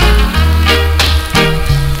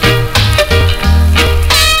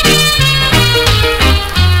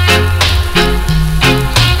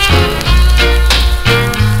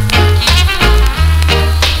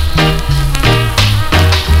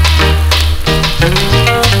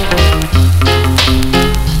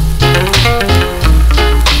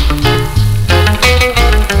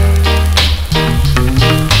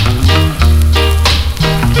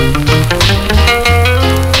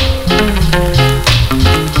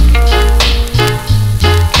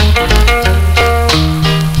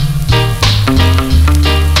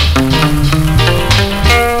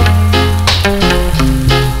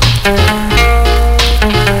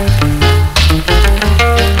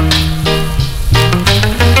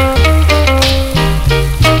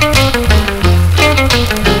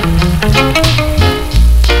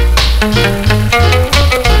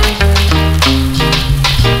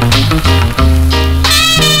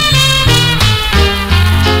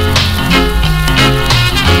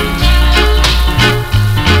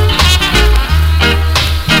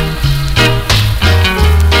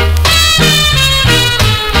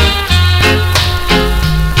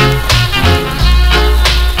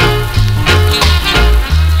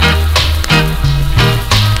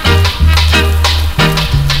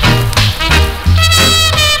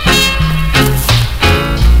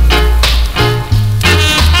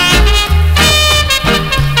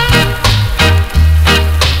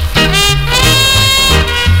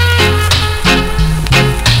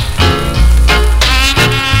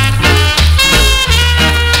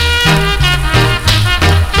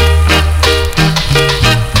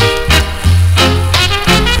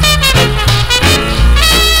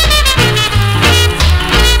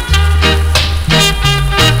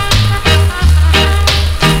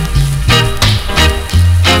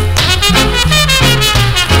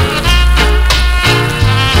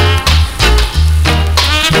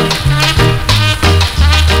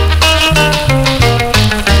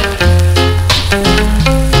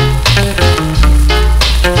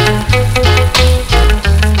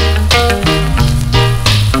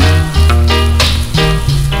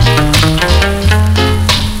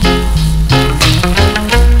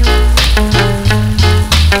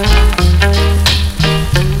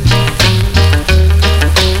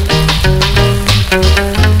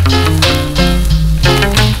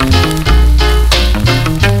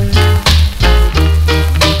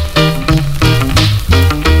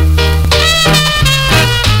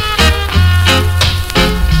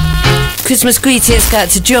 Christmas greetings go out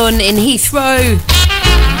to John in Heathrow.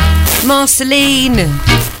 Marceline.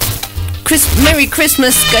 Merry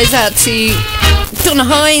Christmas goes out to Donna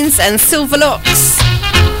Hines and Silverlocks.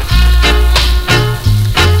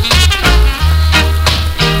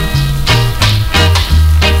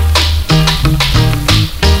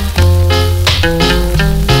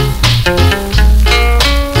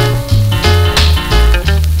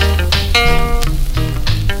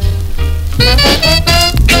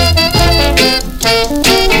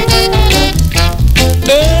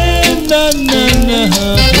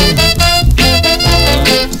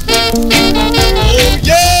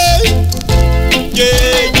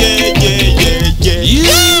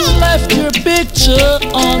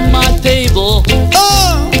 On my table.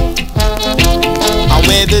 Oh, I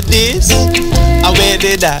wear the this, I wear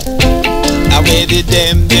the that, I wear the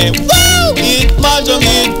them. Woo! It mahjong,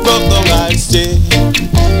 it broke the I say.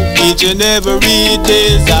 Each and every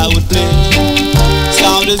days I would play.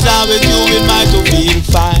 Sound as I with you, it might feel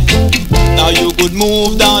fine. Now you could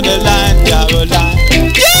move down the line, Caroline.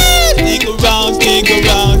 Yeah! Stick around, stick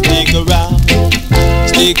around, stick around.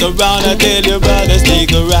 Stick around, I tell you brother,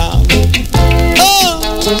 stick around.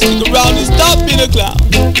 Stick around and stop in the clown.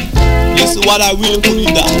 This is what I will put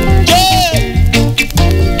it down. Yeah!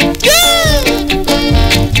 Yeah!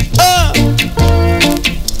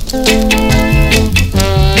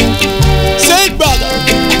 Say it, brother.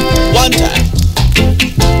 One time.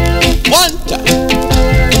 One time.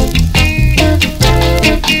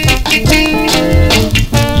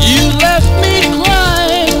 You left me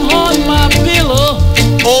crying on my pillow.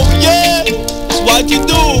 Oh yeah, it's what you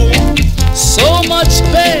do. So much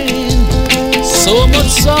pain, so much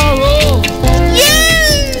sorrow.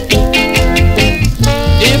 Yeah!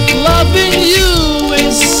 If loving you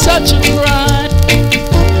is such a crime.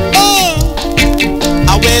 Oh!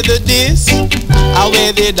 I wear the this, I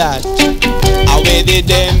wear the that, I wear the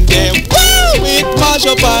them. Woo! It mash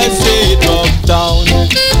up, I say it up down.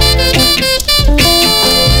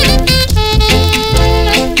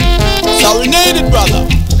 Serenaded, brother.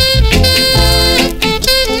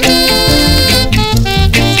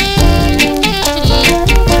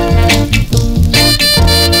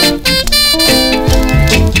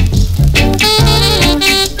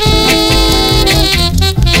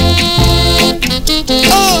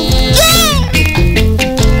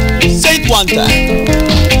 One time.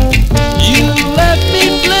 You left me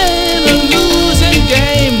playing a losing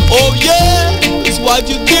game. Oh yeah, it's what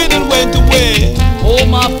you did and went away. Oh,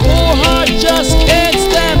 my poor heart just can't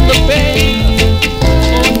stand the pain.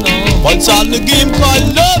 Oh no. What's on the game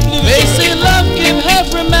called love? They say love give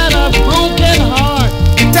every man a broken heart.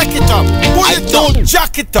 Take it up, pull it down,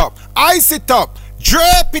 jack it up, ice it up,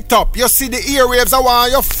 drape it up. You see the earwaves, I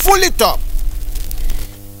want you full it up.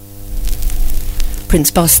 Prince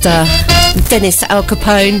Buster, Dennis Al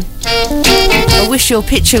Capone. I wish your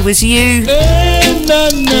picture was you.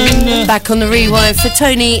 Back on the rewind for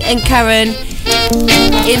Tony and Karen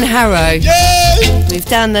in Harrow. Move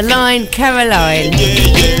down the line, Caroline.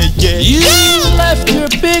 You left your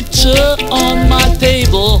picture on my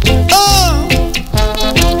table. Oh!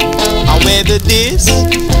 I wear the this,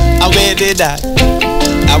 I wear the that,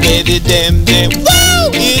 I wear the them.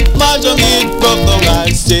 Woo! It mahjong, it broke the I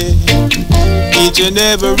say. Each and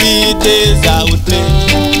every days I would play.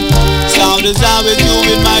 Sound as I with you,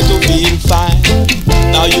 it might feel fine.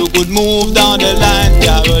 Now you could move down the line,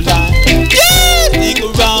 Caroline. Yeah! Stick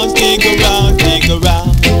around, stick around, stick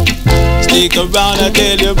around. Stick around, I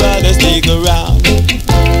tell you brother, stick around.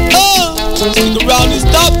 Oh! Stick around and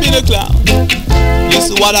stop in the clown. This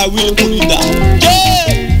is what I will put it down. Yeah!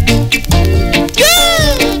 Yeah!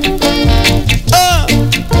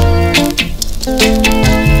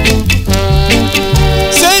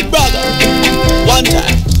 Say it, brother. One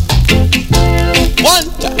time. One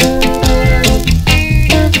time.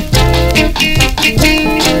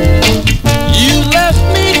 You left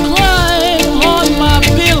me crying on my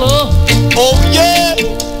pillow. Oh yeah,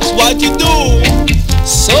 it's what you do.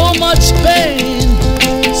 So much pain,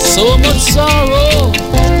 so much sorrow.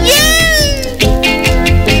 Yeah.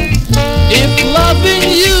 If loving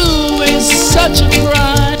you is such a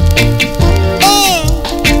crime. Oh,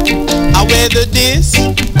 I wear the this,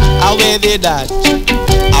 I wear the that,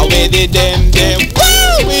 I wear the them.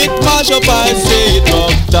 Woo! It mash up, I say it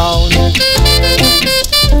up down.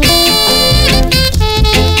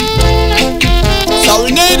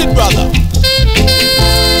 Serenaded, brother.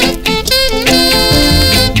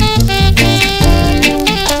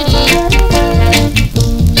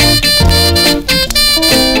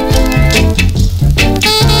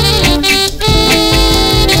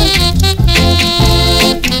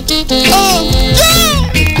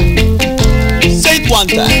 One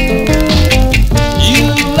time. You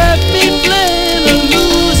left me playing a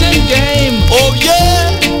losing game. Oh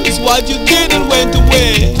yeah, it's what you did and went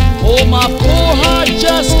away. Oh, my poor heart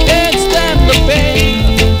just can't stand the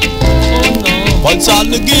pain. Oh no. What's on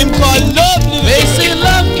the game called love? They say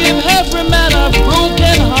love give every man a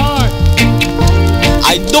broken heart.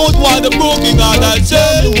 I don't want a broken heart, I say.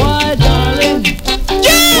 Tell me why, darling?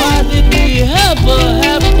 Yeah. Why did we ever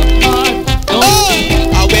have to part?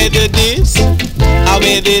 I wedded this, I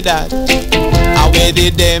wedded that, I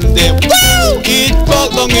wedded them. Woo! It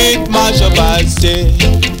broke down, it mash up, I say.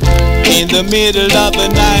 In the middle of the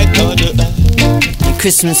night,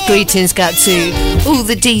 Christmas greetings got to all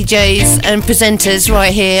the DJs and presenters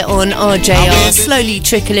right here on RJR, slowly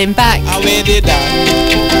trickling back. I wedded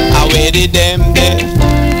that, I wedded them.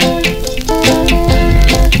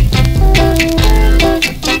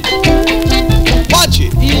 Watch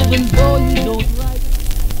it. Even though you don't like.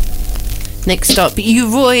 Next up,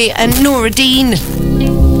 Roy and Nora Dean.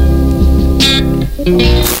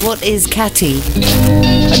 What is Catty?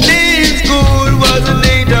 A day in school was a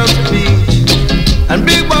day of speech, and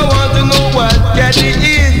Big Boy want to know what Catty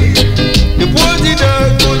is. The pussy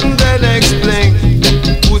dog couldn't then explain.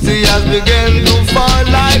 Pussy has begun to fall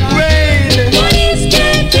like rain. What is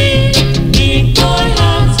Catty? Big Boy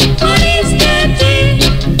asks. What is Catty?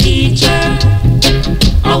 Teacher,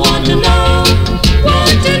 I want to know.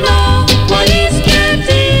 What is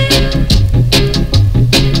Catty?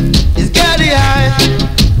 Is Catty high?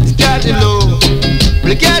 Is Catty low?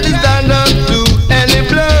 Will Catty stand up to any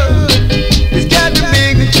blow? Is Catty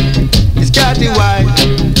big? Is Catty wide?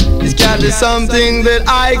 Is Catty something that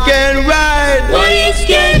I can ride? What is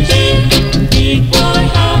Catty? Big Boy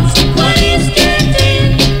asks. What is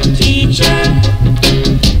Catty? Teacher,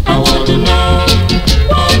 I want to know.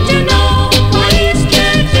 What is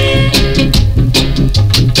Catty?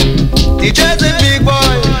 Teacher said, Big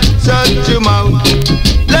Boy, shut your mouth.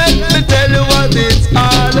 Let me tell you what it's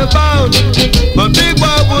all about. But Big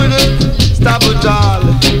Boy wouldn't stop at all.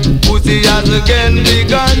 Pussy has again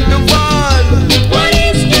begun to fall. What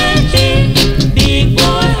is Catty? Big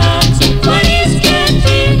Boy asks. What is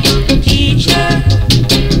Catty? Teacher,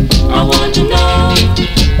 I want to know.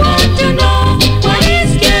 What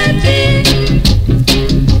is Catty?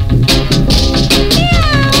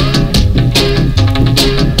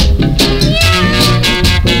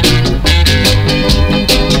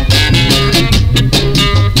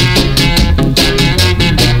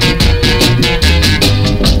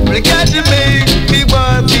 We got to make Big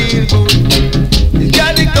Boy feel good. It's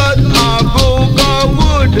got to cut or broke or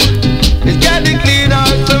wood. It's got to clean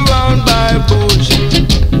out surround by bush.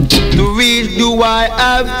 To reach do I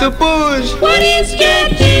have to push? What is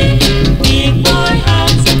Catty? Big Boy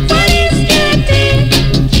asks. What is Catty?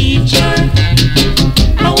 Teacher,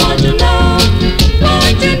 I want to know. What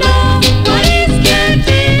is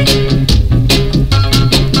Catty?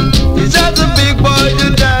 It's just a big boy you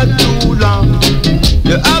got too long.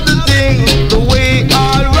 You have to think the way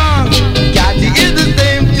all wrong. Catty is the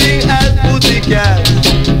same thing as pussycat.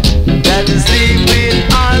 That is sleeping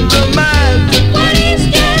on the mat. What is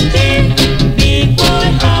Catty? Big Boy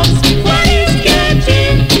asks. What is Catty?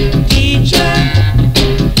 Teacher,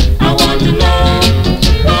 I want to know.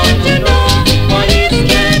 What is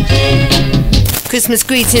Catty? Christmas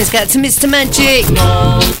greetings got to Mr. Magic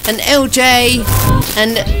and LJ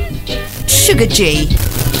and Sugar G.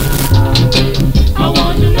 I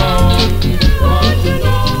want to know.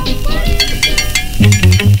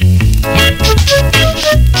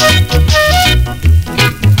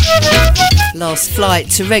 Last flight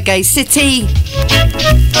to Reggae City.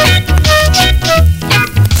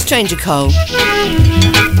 Stranger Cole.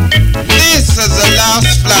 This is the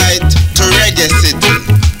last flight to Reggae City.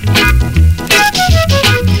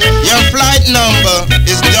 Your flight number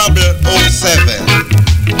is 007.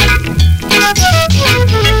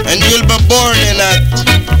 And you'll be boarding at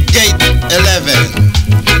gate 11.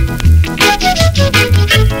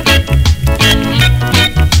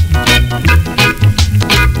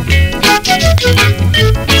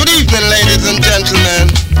 Good evening, ladies and gentlemen.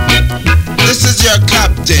 This is your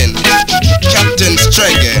captain, Captain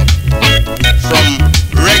Reggae, from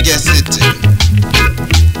Reggae City.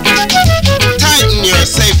 Tighten your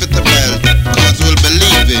safety belt, cause we'll be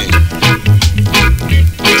leaving.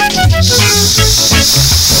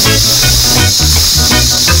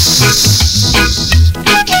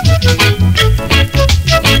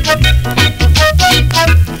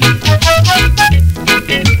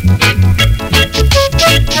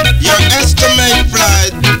 Your estimate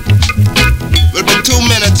flight will be 2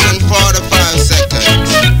 minutes and 45 seconds.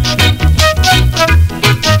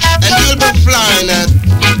 And you'll be flying at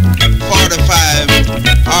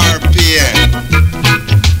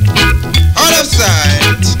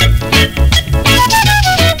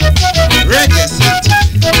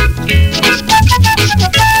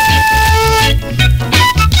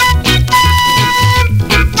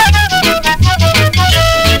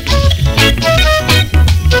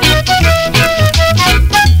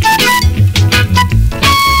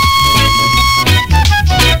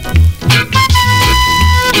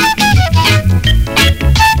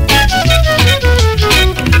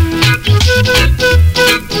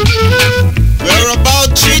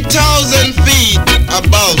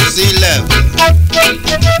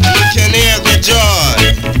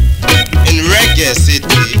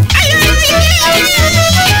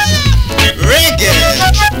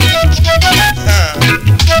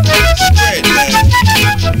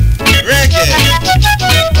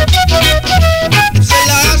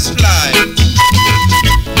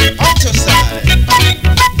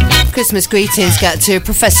Christmas greetings go to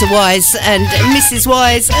Professor Wise and Mrs.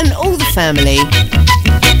 Wise and all the family.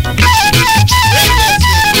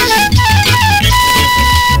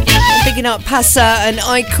 Picking up Passa and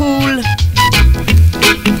I Call.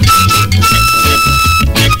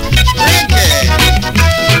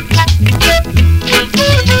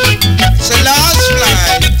 It's a last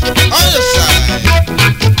flight, other side,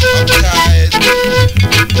 upside.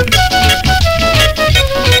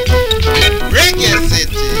 Reggae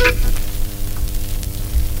City.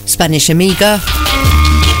 Spanish Amiga.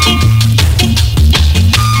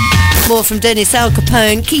 More from Dennis Al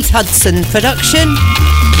Capone, Keith Hudson production.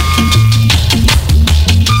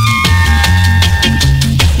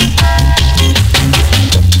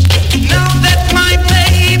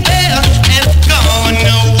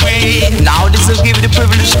 Now this will give you the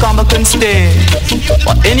privilege to come back and stay.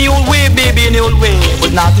 But any old way, baby, any old way,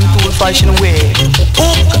 but not in too old-fashioned way.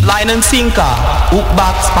 Hook, line and sinker, hook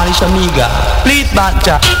back, Spanish Amiga, pleat back,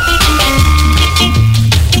 Jack.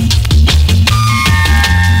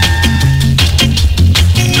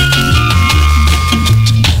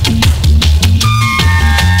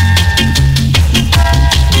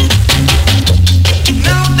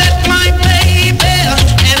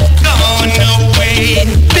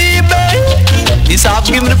 This I've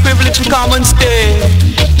given the privilege to come and stay.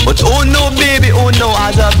 But oh no baby, oh no,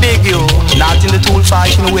 as I beg you, not in the old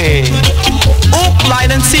fashioned way. Hook,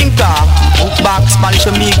 line and sinker, hook back, Spanish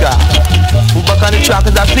Amiga. Hook back on the track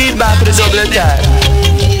as I played back with the double attack.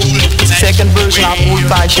 It's the second version of old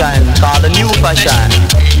fashion, called the new fashion.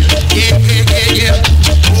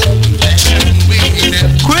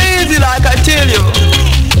 Crazy like I tell you.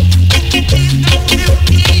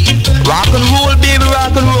 Rock and roll, baby,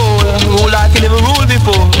 rock and roll. Roll like you never rolled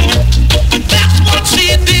before. That's what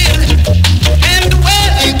she did. And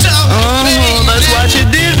when it that's what she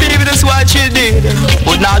did, baby, that's what she did.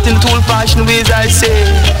 But not in old fashioned ways, I say.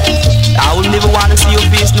 I will never want to see your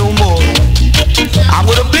face no more. I'm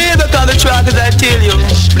gonna play back on the track as I tell you.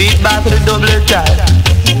 Play it back with a double attack.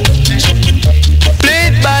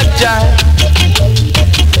 Play it back, Jack.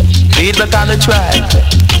 Play it back on the track.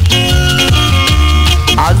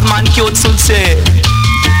 As man cute should say,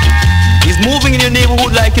 he's moving in your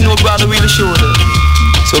neighborhood like you know brother really should.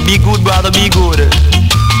 So be good brother, be good.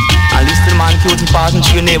 And listen to the man cute and passing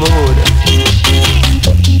through your neighborhood.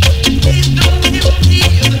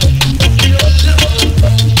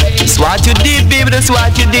 It's what you did, baby, that's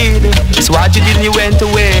what you did. It's what you did and you went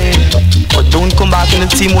away. But don't come back in the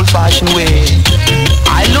same old fashioned way.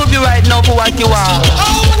 I love you right now for what you are.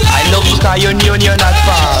 I love you because you're near and you're not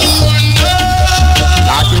far.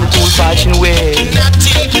 Not in the old-fashioned way.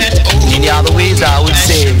 In the other ways I would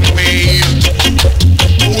say.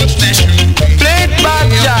 Play it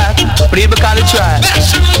back, Jack. Play it back on the track.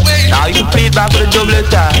 Now you can play it back with a double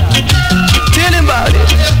attack. Tell him about it.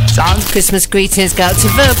 Sounds Christmas greetings go out to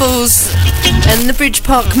Verbals and the Bridge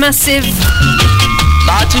Park Massive.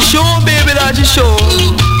 That's your show, baby, that's your show.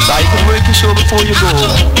 So you can work your show before you go.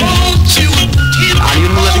 And you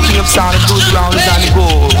know that the king of sound goes round and down the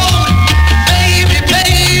go.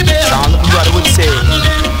 Sound of brother would say.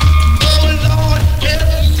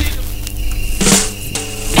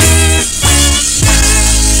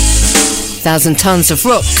 Thousand Tons of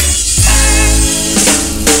Rock.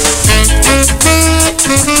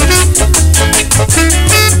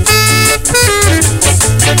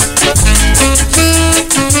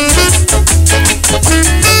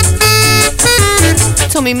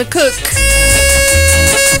 Tommy McCook,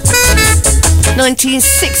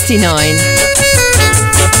 1969.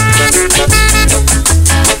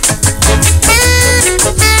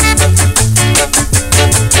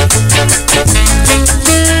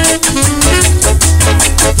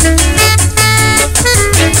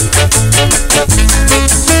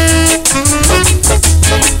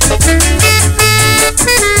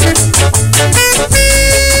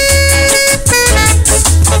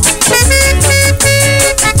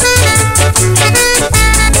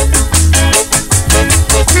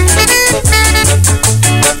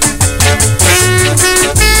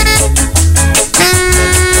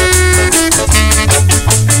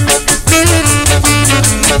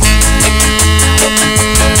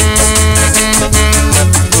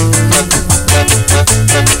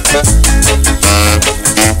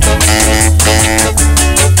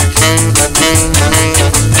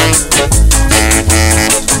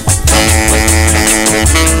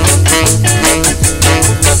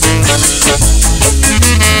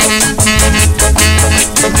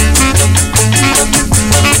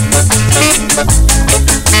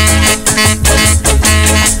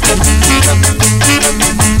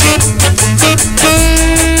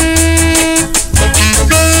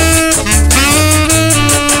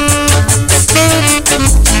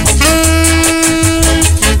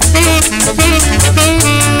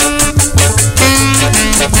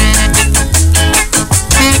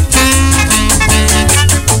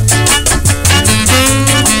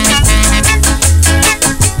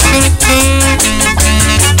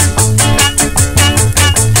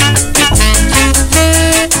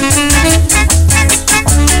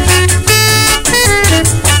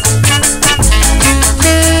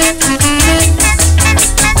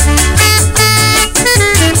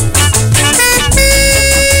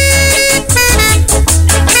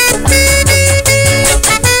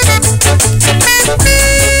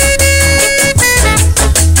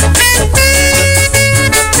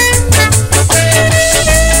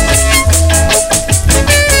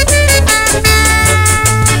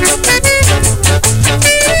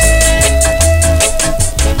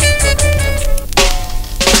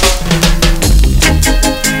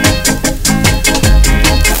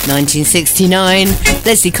 1969,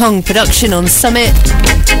 Leslie Kong production on Summit,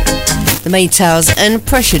 The Maytals and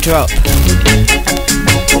Pressure Drop.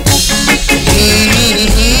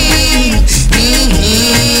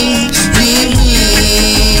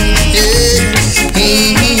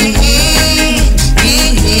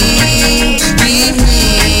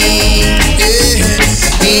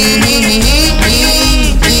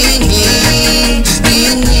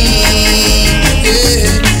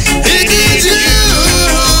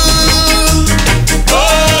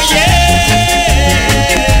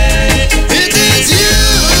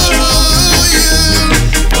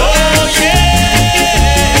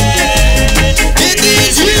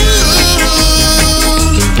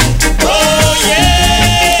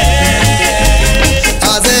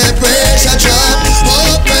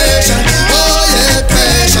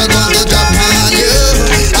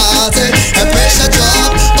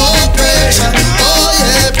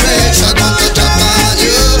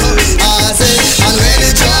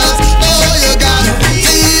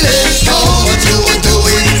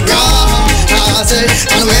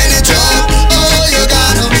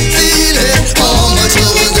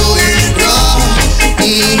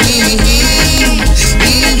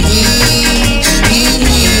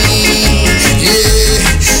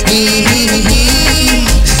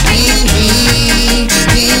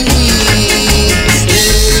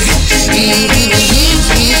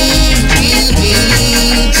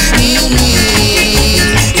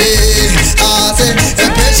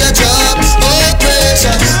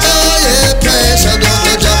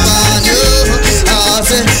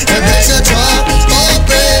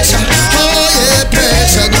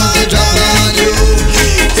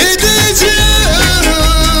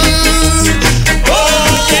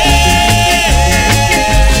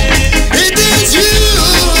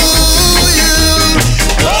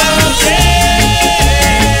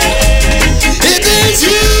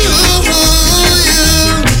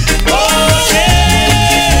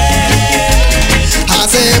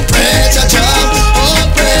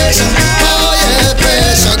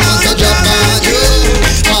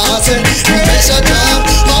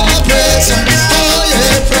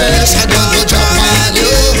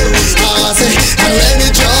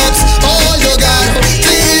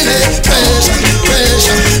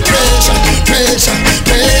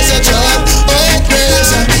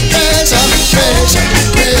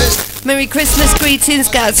 Christmas greetings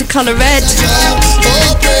go out to Colour Red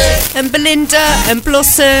and Belinda and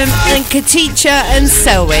Blossom and Katicha and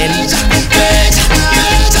Selwyn.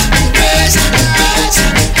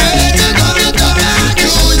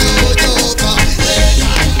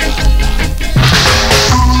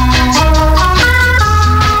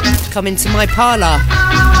 Come into my parlour,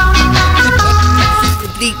 the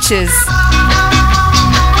bleachers.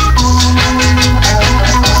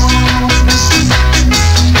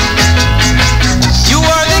 You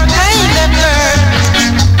are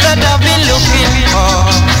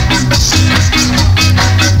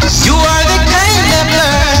the kind of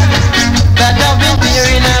girl that I've been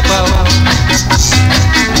hearing about.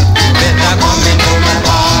 Better come into my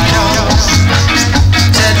parlour.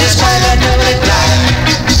 Tell this boy that you reply.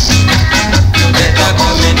 You better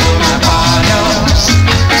come into my parlour.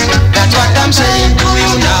 That's what I'm saying to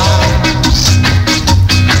you now.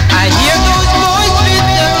 I hear those boys with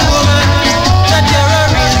their woman that you're a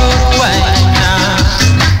real good wife now.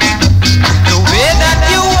 The way that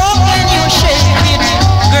you walk and you shake it,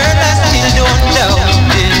 girl, I still don't doubt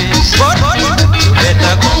it. But you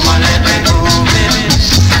better come and let me prove it.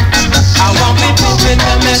 I want me to prove it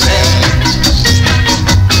to myself.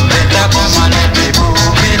 You better come and let me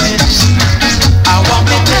prove it. I want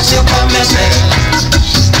me to test you for myself.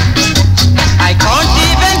 I can't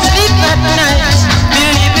even sleep at night,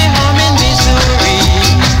 believing I'm in misery.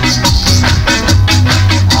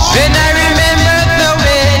 When I remember the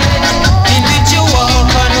way in which you walk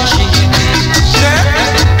on the sheet, girl,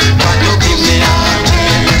 want to give me honey.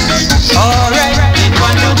 Alright, it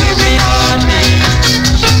want to give me honey.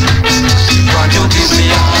 Want to give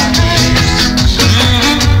me honey.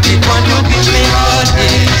 It want to give me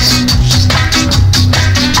honey.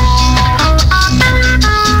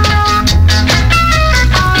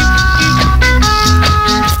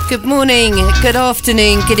 Good morning, good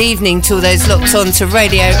afternoon, good evening to all those locked on to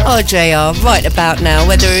Radio RJR right about now,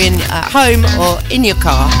 whether in at home or in your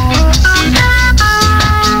car.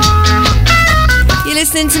 You're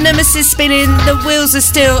listening to Nemesis spinning, the wheels are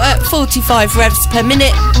still at 45 revs per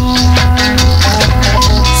minute.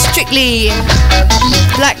 Lee,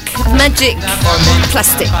 Black Magic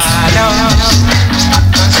Plastic.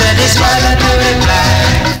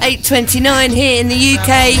 8:29 here in the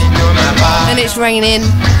UK, and it's raining.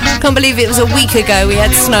 Can't believe it was a week ago we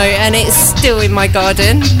had snow, and it's still in my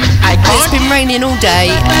garden. It's been raining all day,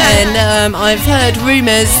 and I've heard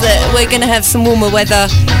rumours that we're going to have some warmer weather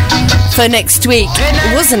for next week.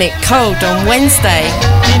 Wasn't it cold on Wednesday?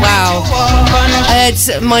 Wow.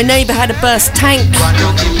 My neighbour had a burst tank.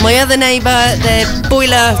 My other neighbour, their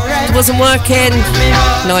boiler wasn't working.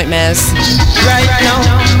 Nightmares.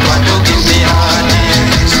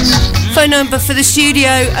 Phone number for the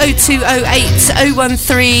studio 0208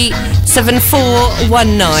 013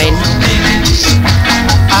 7419.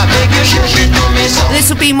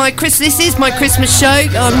 This is my Christmas show.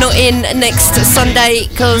 I'm not in next Sunday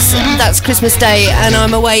because that's Christmas Day and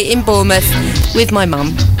I'm away in Bournemouth with my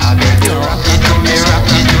mum.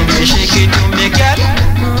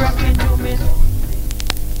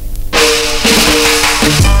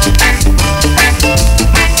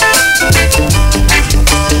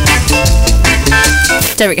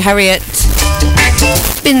 Derek Harriott,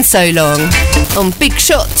 Been So Long on Big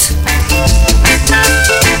Shot.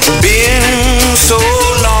 Been so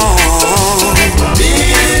long,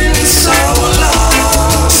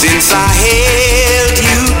 since I held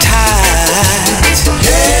you tight,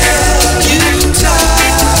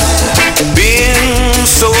 Been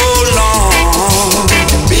so long,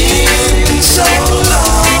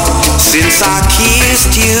 since I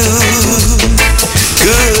kissed you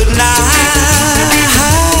good night.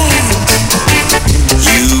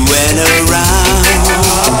 You went around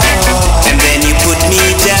and then you put me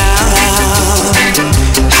down.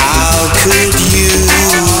 How could you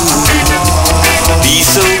be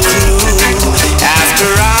so cruel after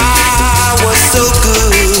I was so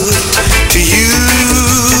good to you?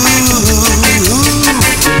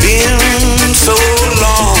 Been so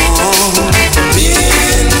long,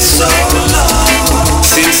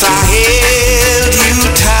 since I held you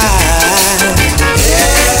tight,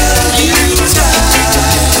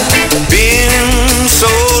 Been so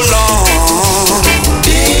long,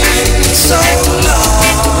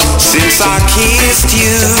 since I kissed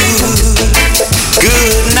you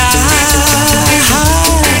good night.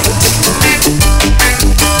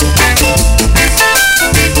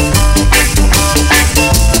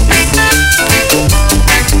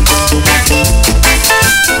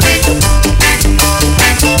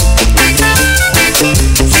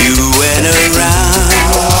 You went around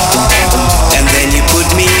and then you put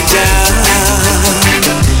me down.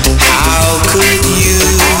 How could you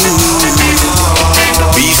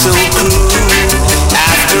be so cruel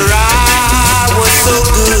after I was so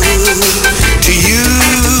good to you?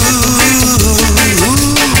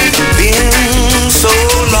 Been so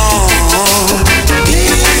long,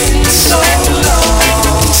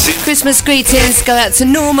 Christmas greetings go out to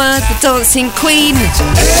Norma, the dancing queen.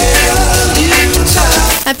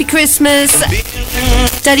 Happy Christmas,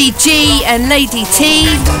 Daddy G and Lady T.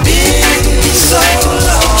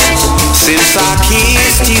 Since I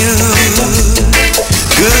kissed you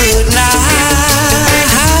good night,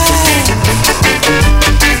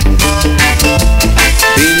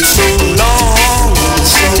 been so long, been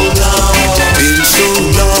so long, been so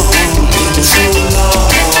long, been so long,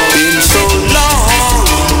 been so long,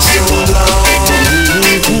 so long.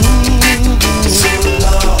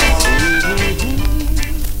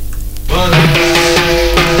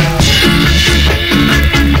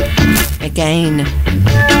 Again.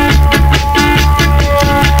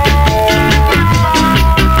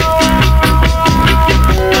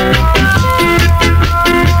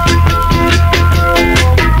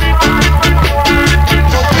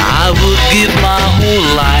 I would give my whole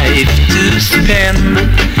life to spend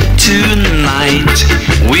tonight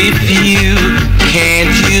with you.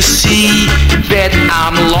 Can't you see that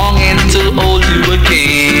I'm longing to hold you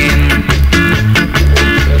again?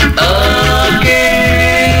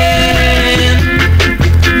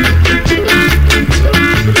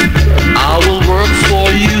 I will work for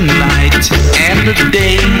you night and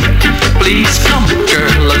day. Please come,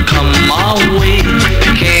 girl, come my way.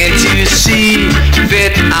 Can't you see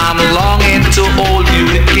that I'm longing to hold you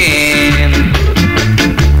again?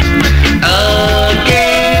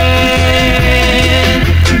 Again.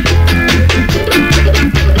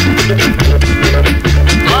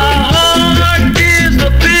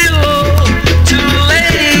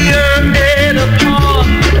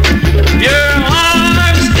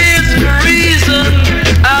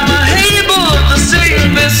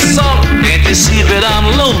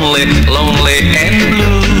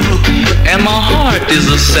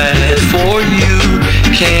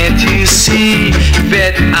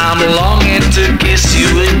 that I'm longing to kiss you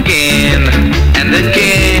again and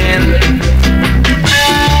again.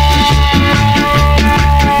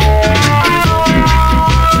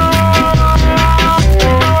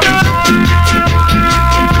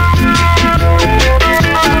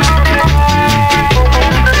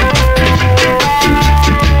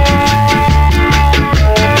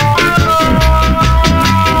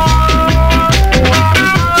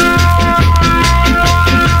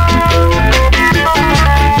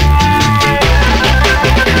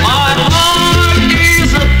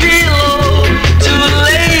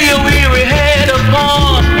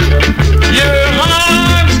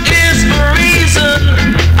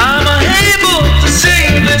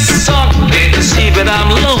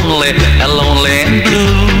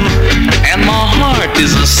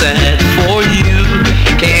 Sad for you.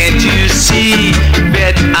 Can't you see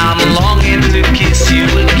that I'm longing to kiss you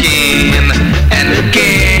again and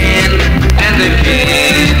again and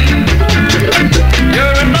again?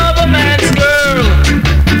 You're another man's girl,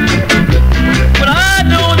 but I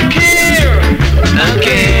don't care.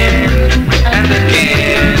 Again and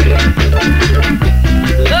again.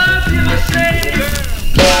 Love you the same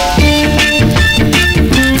girl.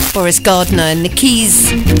 Boris Gardner and the Keys.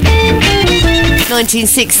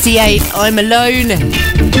 1968, I'm Alone.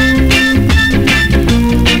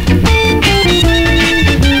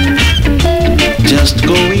 Just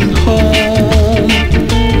going home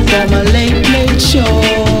from a late show.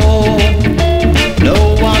 No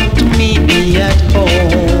one to meet me at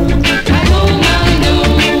home. I know.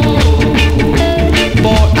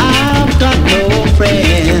 For I've got no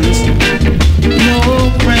friends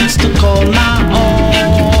to call my own.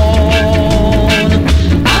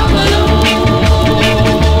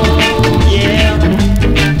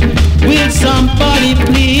 Somebody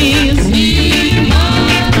please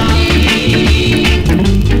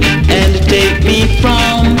and take me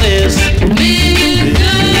from this misery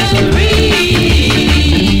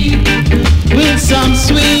with some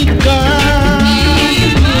sweet girl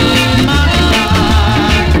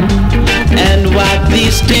and wipe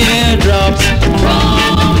these teardrops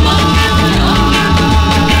from my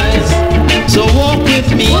eyes. So walk with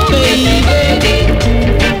me, baby,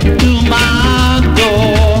 to my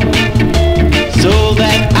door, so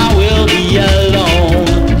that I will be alone,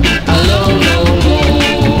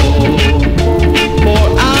 for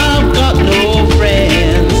I've got no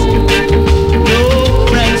friends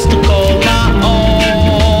to call my own.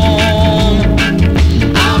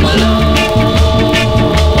 I'm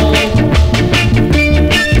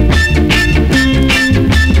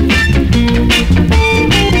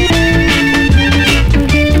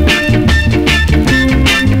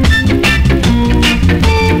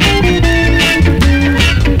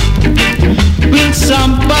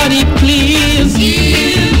somebody please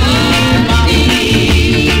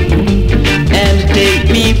and take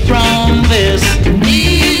me from this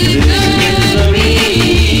misery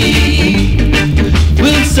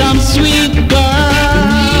with some sweet girl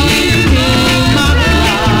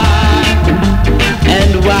and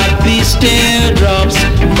wipe these teardrops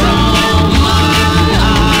from my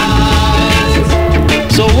eyes.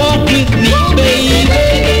 So walk with me,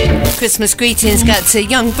 baby. Christmas greetings go to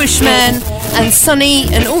Young Bushman and Sonny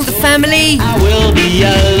and all the family. I will be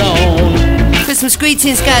alone. Christmas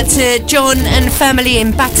greetings go to John and family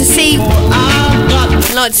in Battersea.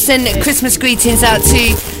 I'd like to send Christmas greetings out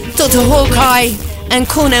to Dr. Hawkeye and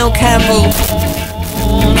Cornell Campbell.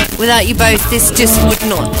 Without you both, this just would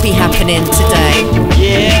not be happening today.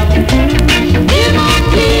 Yeah.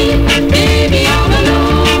 Baby, I'm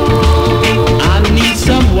alone. I need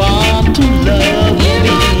someone to love me.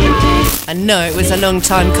 I know it was a long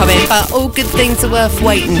time coming, but all good things are worth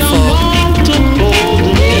waiting for.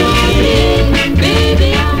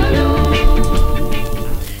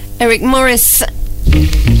 Eric Morris, a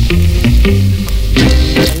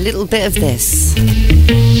little bit of this.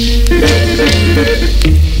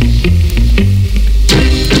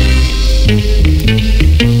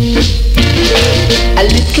 A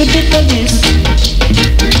little bit of this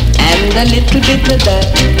and a little bit of that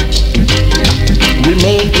will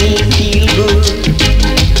make me feel good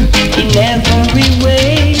in every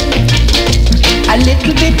way. A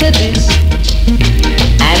little bit of this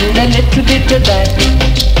and a little bit of that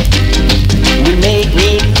will make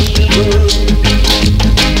me feel good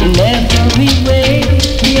in every way.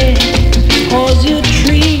 Yeah, 'cause you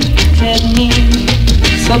treated me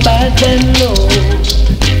so bad and low,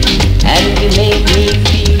 and you make me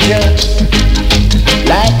feel just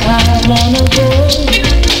like I wanna go.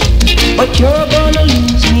 But you're gonna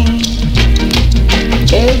lose me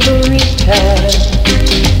every time,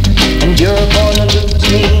 and you're gonna lose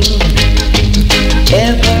me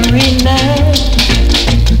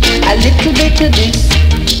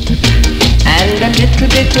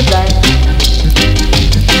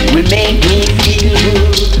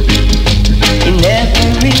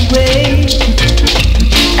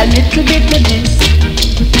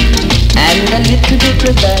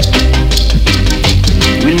little that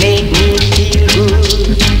will make me feel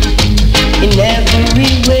good in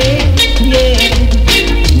every way, yeah.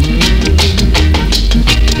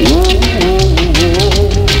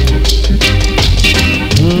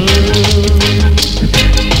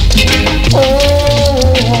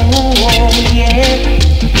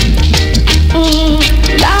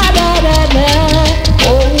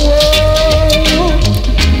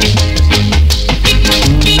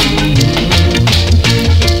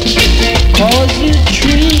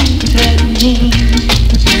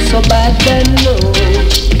 Bad and low,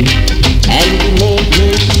 and you make me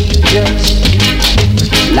feel just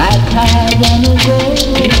like I wanna go,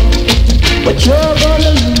 but you're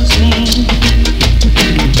gonna lose me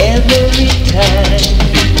every time,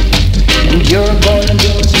 and you're gonna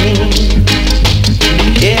lose me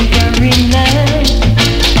every night.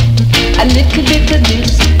 A little bit of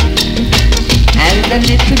this and a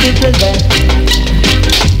little bit of that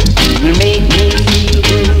will make me feel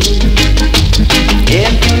good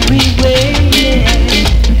every way, yeah.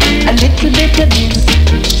 A little bit of this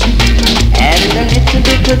and a little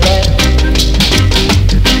bit of that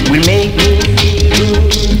will make me feel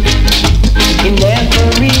good in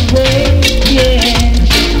every way, yeah.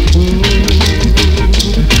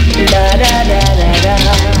 Da da da da da.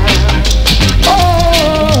 Oh,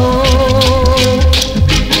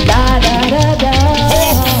 da da da da. Ho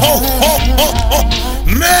ho ho ho ho!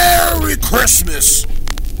 Merry Christmas!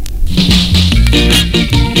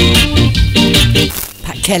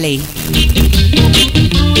 Pat Kelly.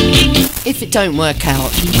 If it don't work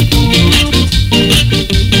out.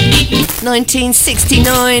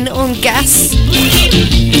 1969 on Gas.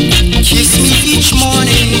 Kiss me each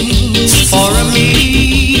morning for a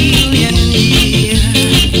million years.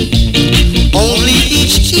 Only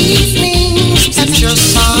each evening at your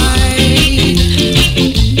side.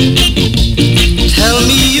 Tell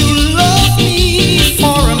me you love me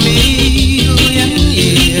for a million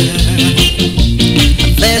years.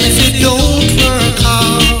 Then if it don't work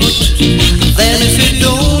out, then if it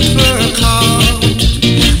don't work out,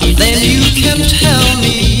 then you can tell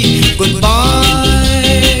me goodbye.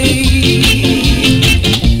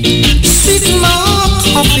 Sip my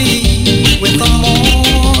coffee with a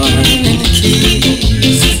morning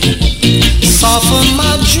kiss. Soften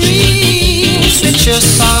my dreams with your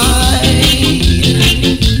side.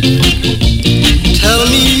 Tell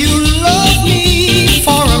me you love me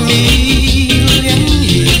for a million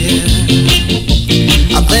years.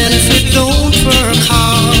 Then if it don't work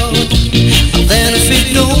out, then if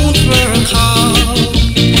it don't work out,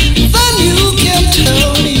 then you can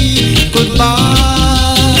tell me goodbye.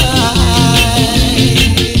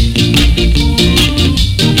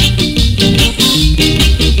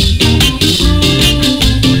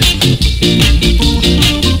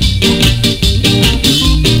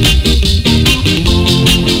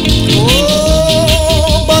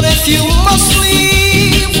 Oh, but if you must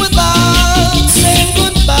leave without saying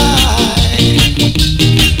goodbye,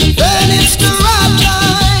 then it's the right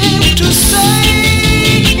time to say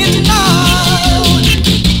it now.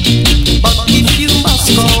 But if you must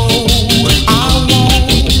go, I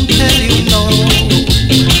won't tell you no.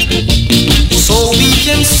 So we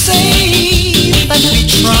can say that we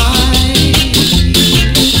tried.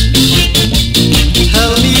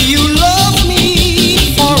 Tell me you love me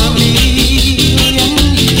for a million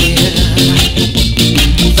years.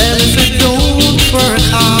 Then if it don't work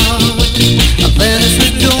out, then if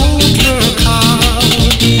it don't work out,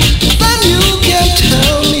 then you can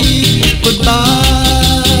tell me goodbye.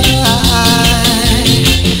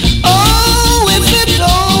 Oh, if it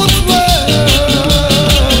don't work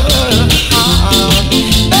out,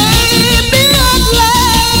 baby, I'd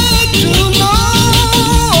like to know.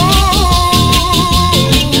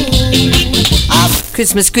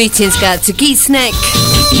 Christmas greetings go out to Geeseneck,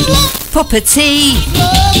 Papa T,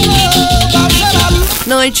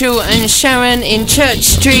 Nigel and Sharon in Church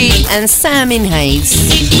Street, and Sam in Hayes.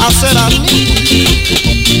 I said I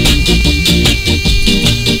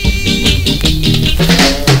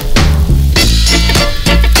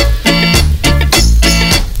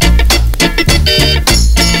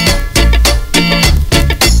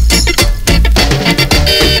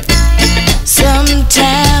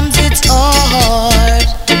Sometimes it's hard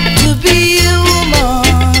to be a woman.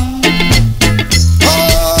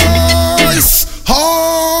 Hoist,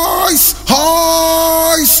 hoist,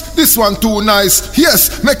 hoist. This one too nice.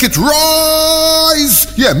 Yes, make it rise.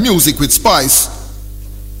 Yeah, music with spice.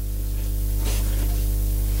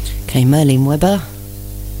 Okay, Merlin Webber.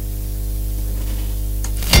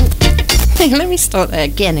 Let me start that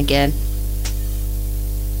again.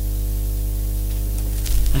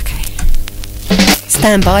 Okay.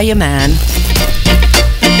 Stand By Your Man.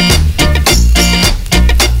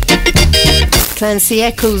 Clancy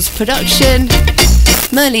Eccles production,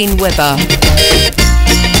 Merlin Webber.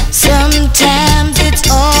 Sometimes it's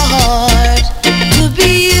hard to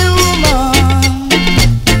be a woman,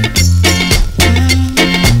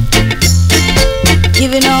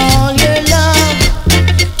 giving all your love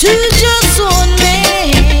to just one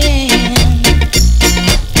man.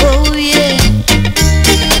 Oh yeah,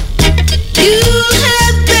 you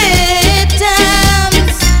have bad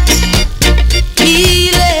times,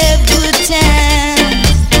 he'll have good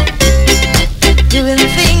times, doing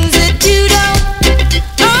things that you don't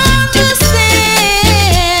understand.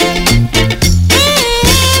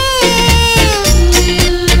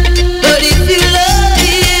 But if you love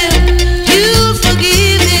him, you'll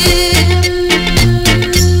forgive him.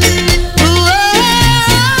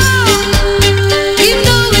 Even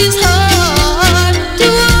though it's hard to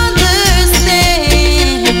understand.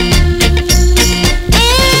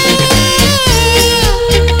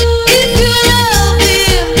 If you love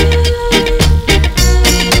him,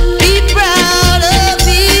 be proud of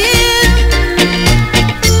him.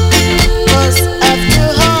 'Cause after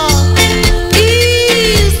all,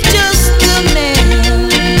 he's just a man.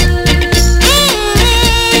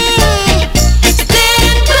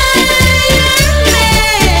 Stand by your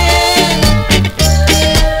man.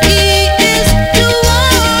 He is the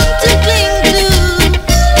one to cling to.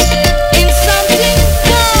 In something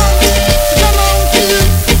comes, come on to.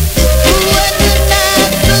 When the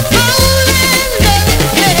nights are cold and lonely,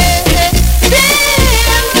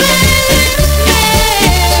 stand by your man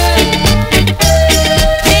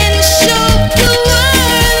and show the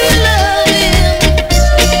world you love him.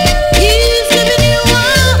 He's giving you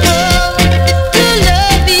all the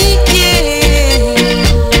love he can.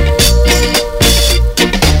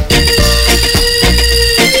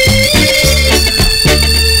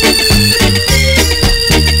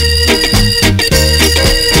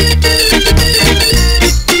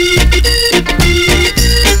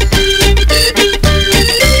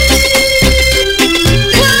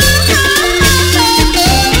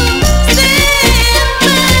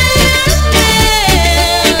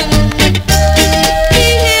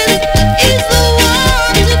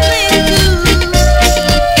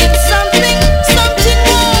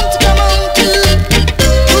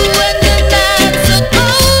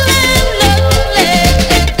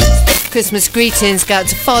 Christmas greetings go out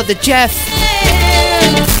to Father Jeff,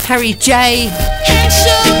 Harry J,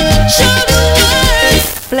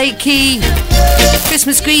 Blakey.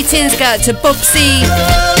 Christmas greetings go out to Bobsy,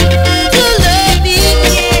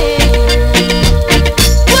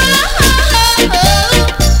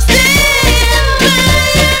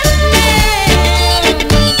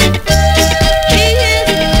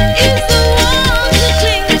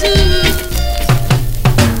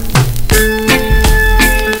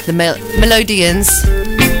 the Melodians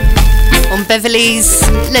on Beverly's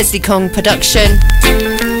Leslie Kong production.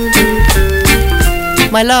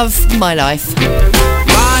 My love, my life.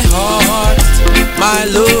 My heart, my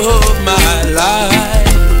love, my life.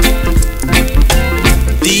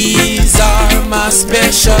 These are my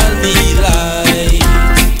special delight.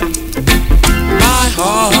 My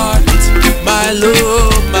heart, my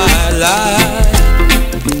love, my life.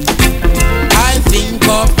 I think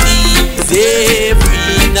of these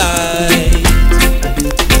every night.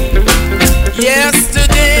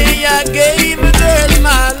 Yesterday I gave a girl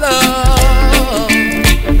my love.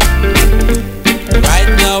 Right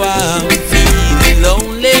now I'm feeling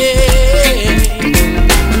lonely.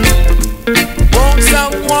 Won't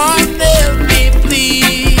someone help me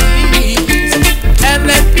please and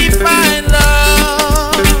let me find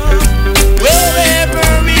love?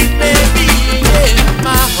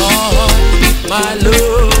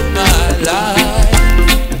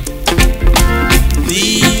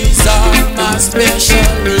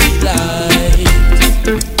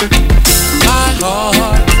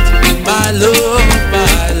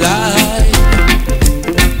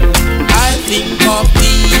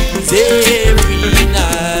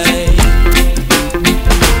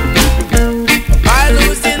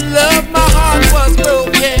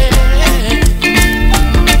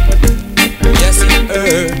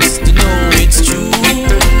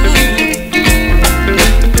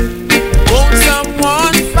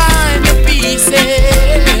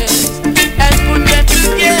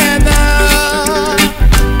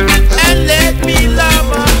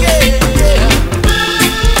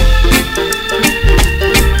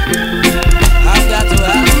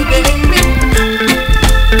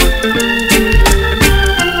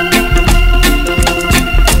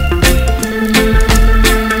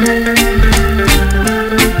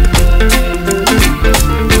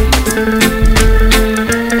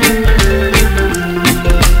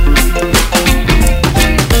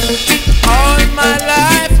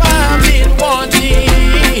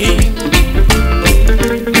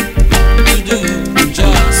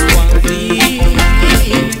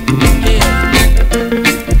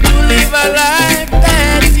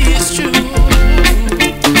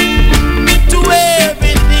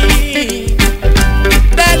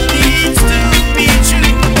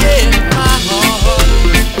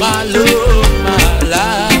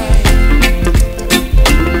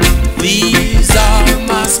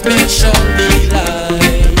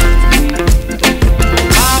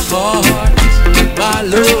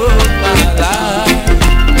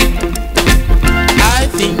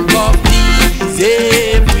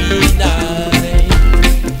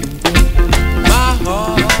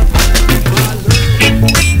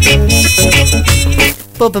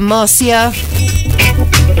 Bob and Marcia.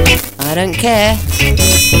 I don't care.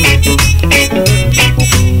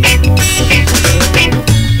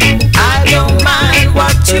 I don't mind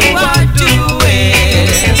what you are doing.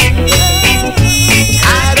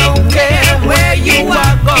 I don't care where you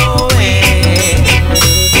are going.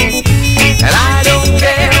 And I don't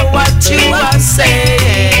care what you are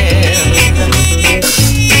saying.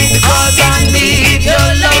 Because I need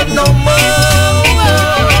your love no more.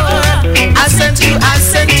 I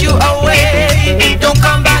sent you away. Don't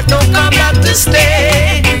come back to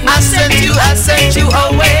stay. I sent you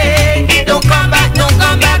away. Don't come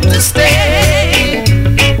back to stay.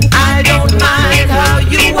 I don't mind how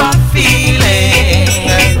you are feeling.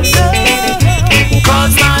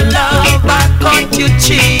 Cause my love, I caught you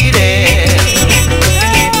cheating.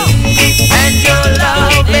 And your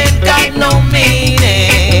love ain't got no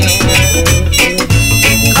meaning.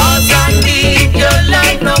 Cause I need your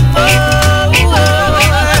love no more.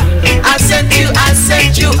 I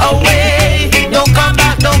sent you away. Don't come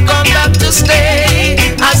back to stay.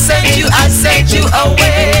 I sent you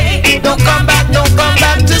away. Don't come back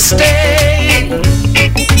to stay.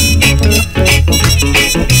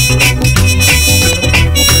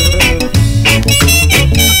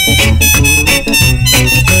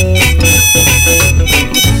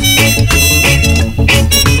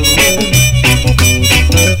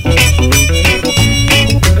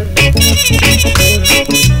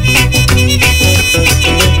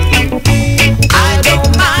 I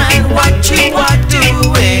don't mind what you are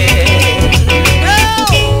doing. No.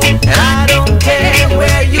 And I don't care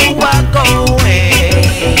where you are going.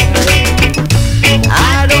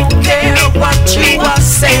 I don't care what you are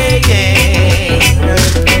saying.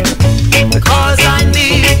 Because I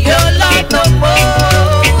need your love no more.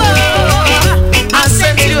 I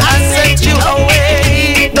sent you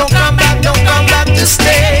away. Don't come back to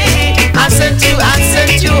stay. I sent you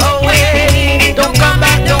away. Don't come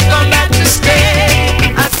back to stay.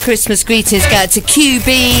 Christmas greetings go out to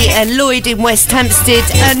QB and Lloyd in West Hampstead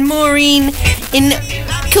and Maureen in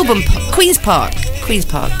Queen's Park.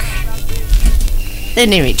 They're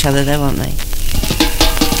near each other though, aren't they?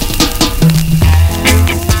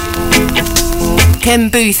 Ken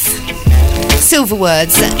Booth, Silver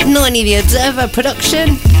Words, 90 The Observer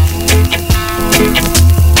production.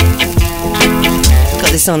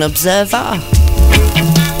 Got this on Observer.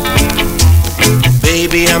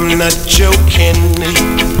 Baby, I'm not joking,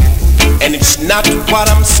 and it's not what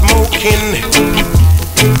I'm smoking.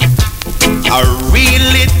 I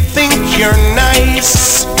really think you're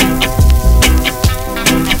nice.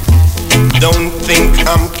 Don't think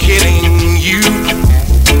I'm kidding you,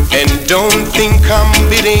 and don't think I'm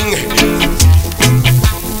bidding.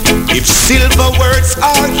 If silver words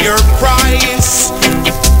are your price,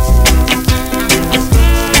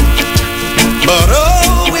 but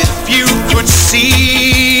oh, if you could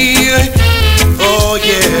see, oh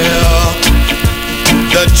yeah,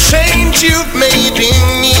 the change you've made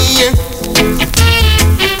in me,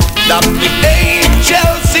 that the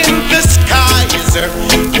angels in the skies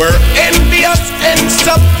were envious and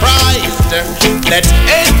surprised that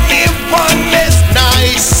anyone as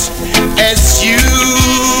nice as you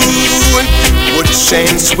would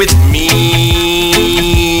chance with me.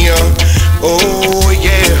 Oh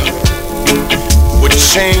yeah, would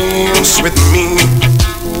chance with me.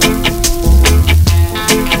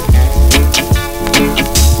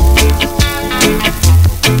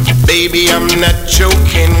 Baby, I'm not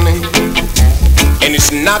joking, and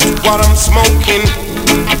it's not what I'm smoking.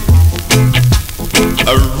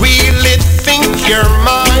 I really think you're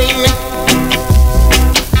mine.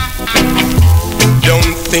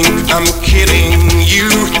 Don't think I'm kidding you,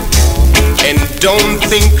 and don't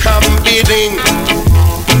think I'm bidding.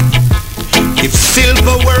 If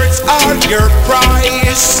silver words are your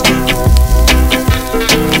price,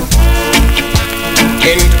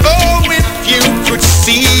 and oh, if you could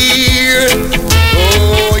see,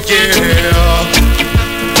 oh yeah,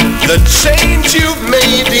 the change you've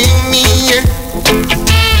made in me,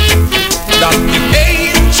 that the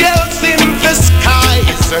angels in the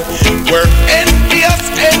skies were envious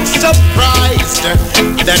and surprised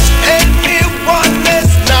that anyone as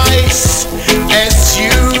nice as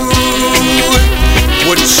you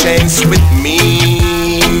would chance with me.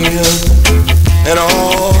 And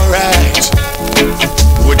alright,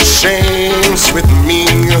 would chance with me.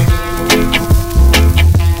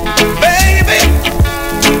 Baby,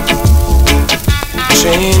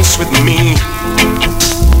 chance with me.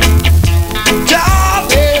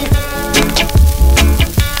 Darling,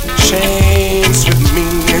 chance with me.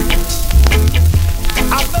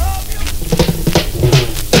 I love you.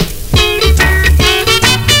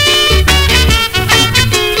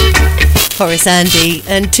 Forest Andy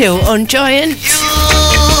until on Giant.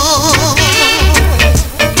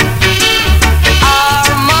 Are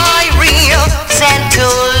my real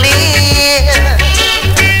centurion.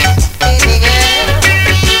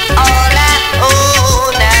 All I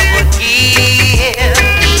own I would give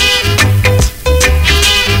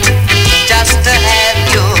just to have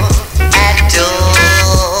you adore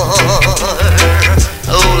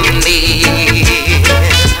me.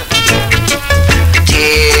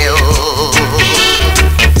 Till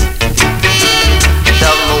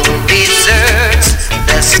the moon deserts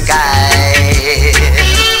the sky,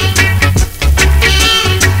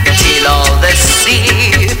 till all the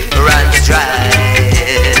sea runs dry.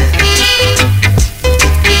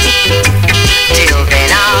 Till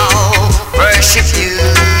then I'll worship you.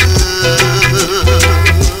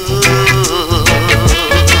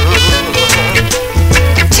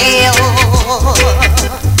 Till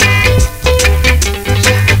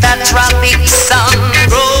the tropic sun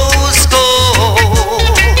grows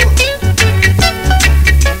cold,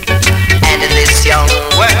 and this young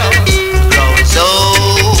world grows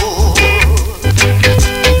old.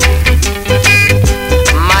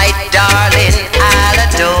 My darling, I'll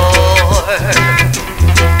adore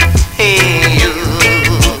you.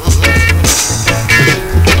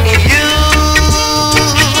 You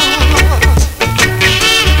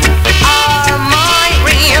are my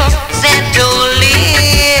real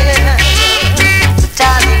centurion.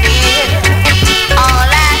 Darling, all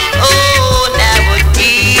I own I would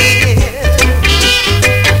give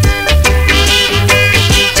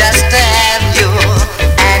just to have you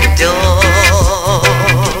adore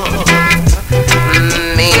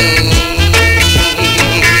me.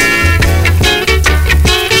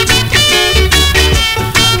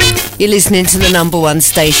 You're listening to the number one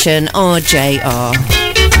station, RJR.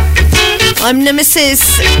 I'm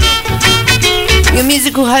Nemesis, your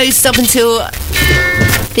musical host up until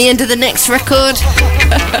the end of the next record.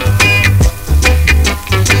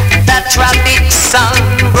 The tropic sun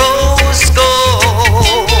grows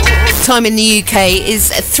gold. Time in the UK is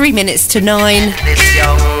 3 minutes to 9. This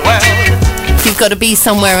young world, You've got to be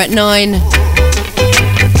somewhere at 9.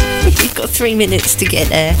 You've got 3 minutes to get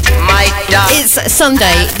there. my darling. It's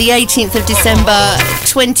Sunday, the 18th of December,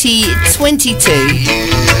 2022.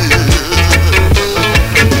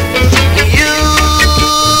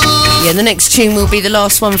 Yeah, the next tune will be the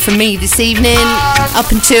last one from me this evening.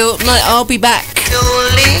 Up until I'll be back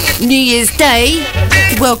New Year's Day.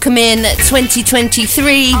 Welcome in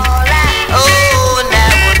 2023.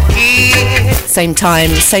 Same time,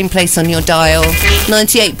 same place on your dial.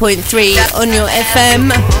 98.3 on your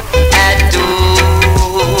FM.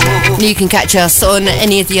 You can catch us on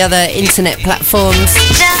any of the other internet platforms.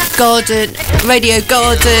 Garden, Radio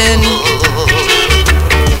Garden.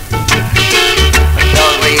 The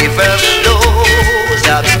river flows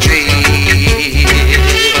upstream.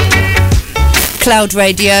 Cloud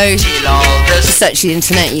Radio. Just search the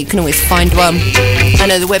internet, you can always find one. I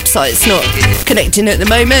know the website's not connecting at the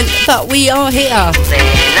moment, but we are here.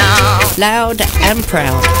 Loud and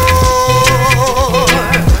proud.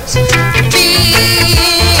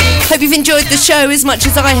 Hope you've enjoyed the show as much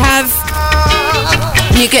as I have.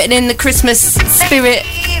 You're getting in the Christmas spirit,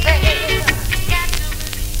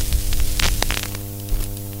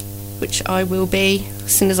 which I will be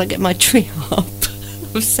as soon as I get my tree up.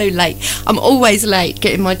 I'm so late. I'm always late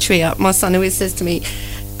getting my tree up. My son always says to me,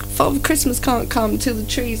 Father Christmas can't come till the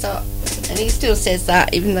tree's up. And he still says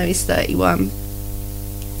that even though he's 31.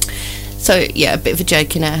 So yeah, a bit of a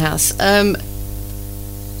joke in our house.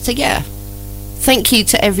 So yeah, thank you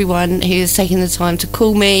to everyone who has taken the time to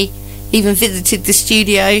call me, even visited the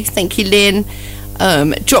studio. Thank you, Lynn.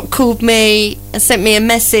 Drop called me and sent me a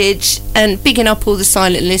message, and bigging up all the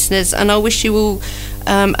silent listeners. And I wish you all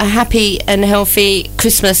a happy and healthy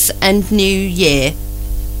Christmas and New Year.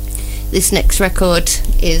 This next record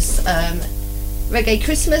is Reggae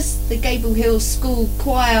Christmas, the Gable Hill School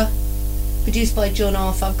Choir, produced by John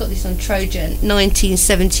Arthur. I've got this on Trojan,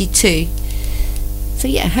 1972. So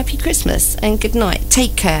yeah, happy Christmas and good night.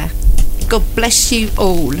 Take care. God bless you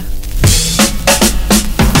all.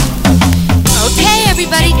 Okay,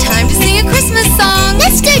 everybody, time to sing a Christmas song.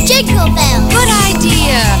 Let's do Jingle Bells. Good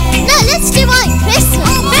idea. No, let's do White Christmas.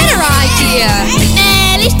 Better idea.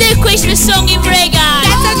 Nah, let's do a Christmas song in reggae.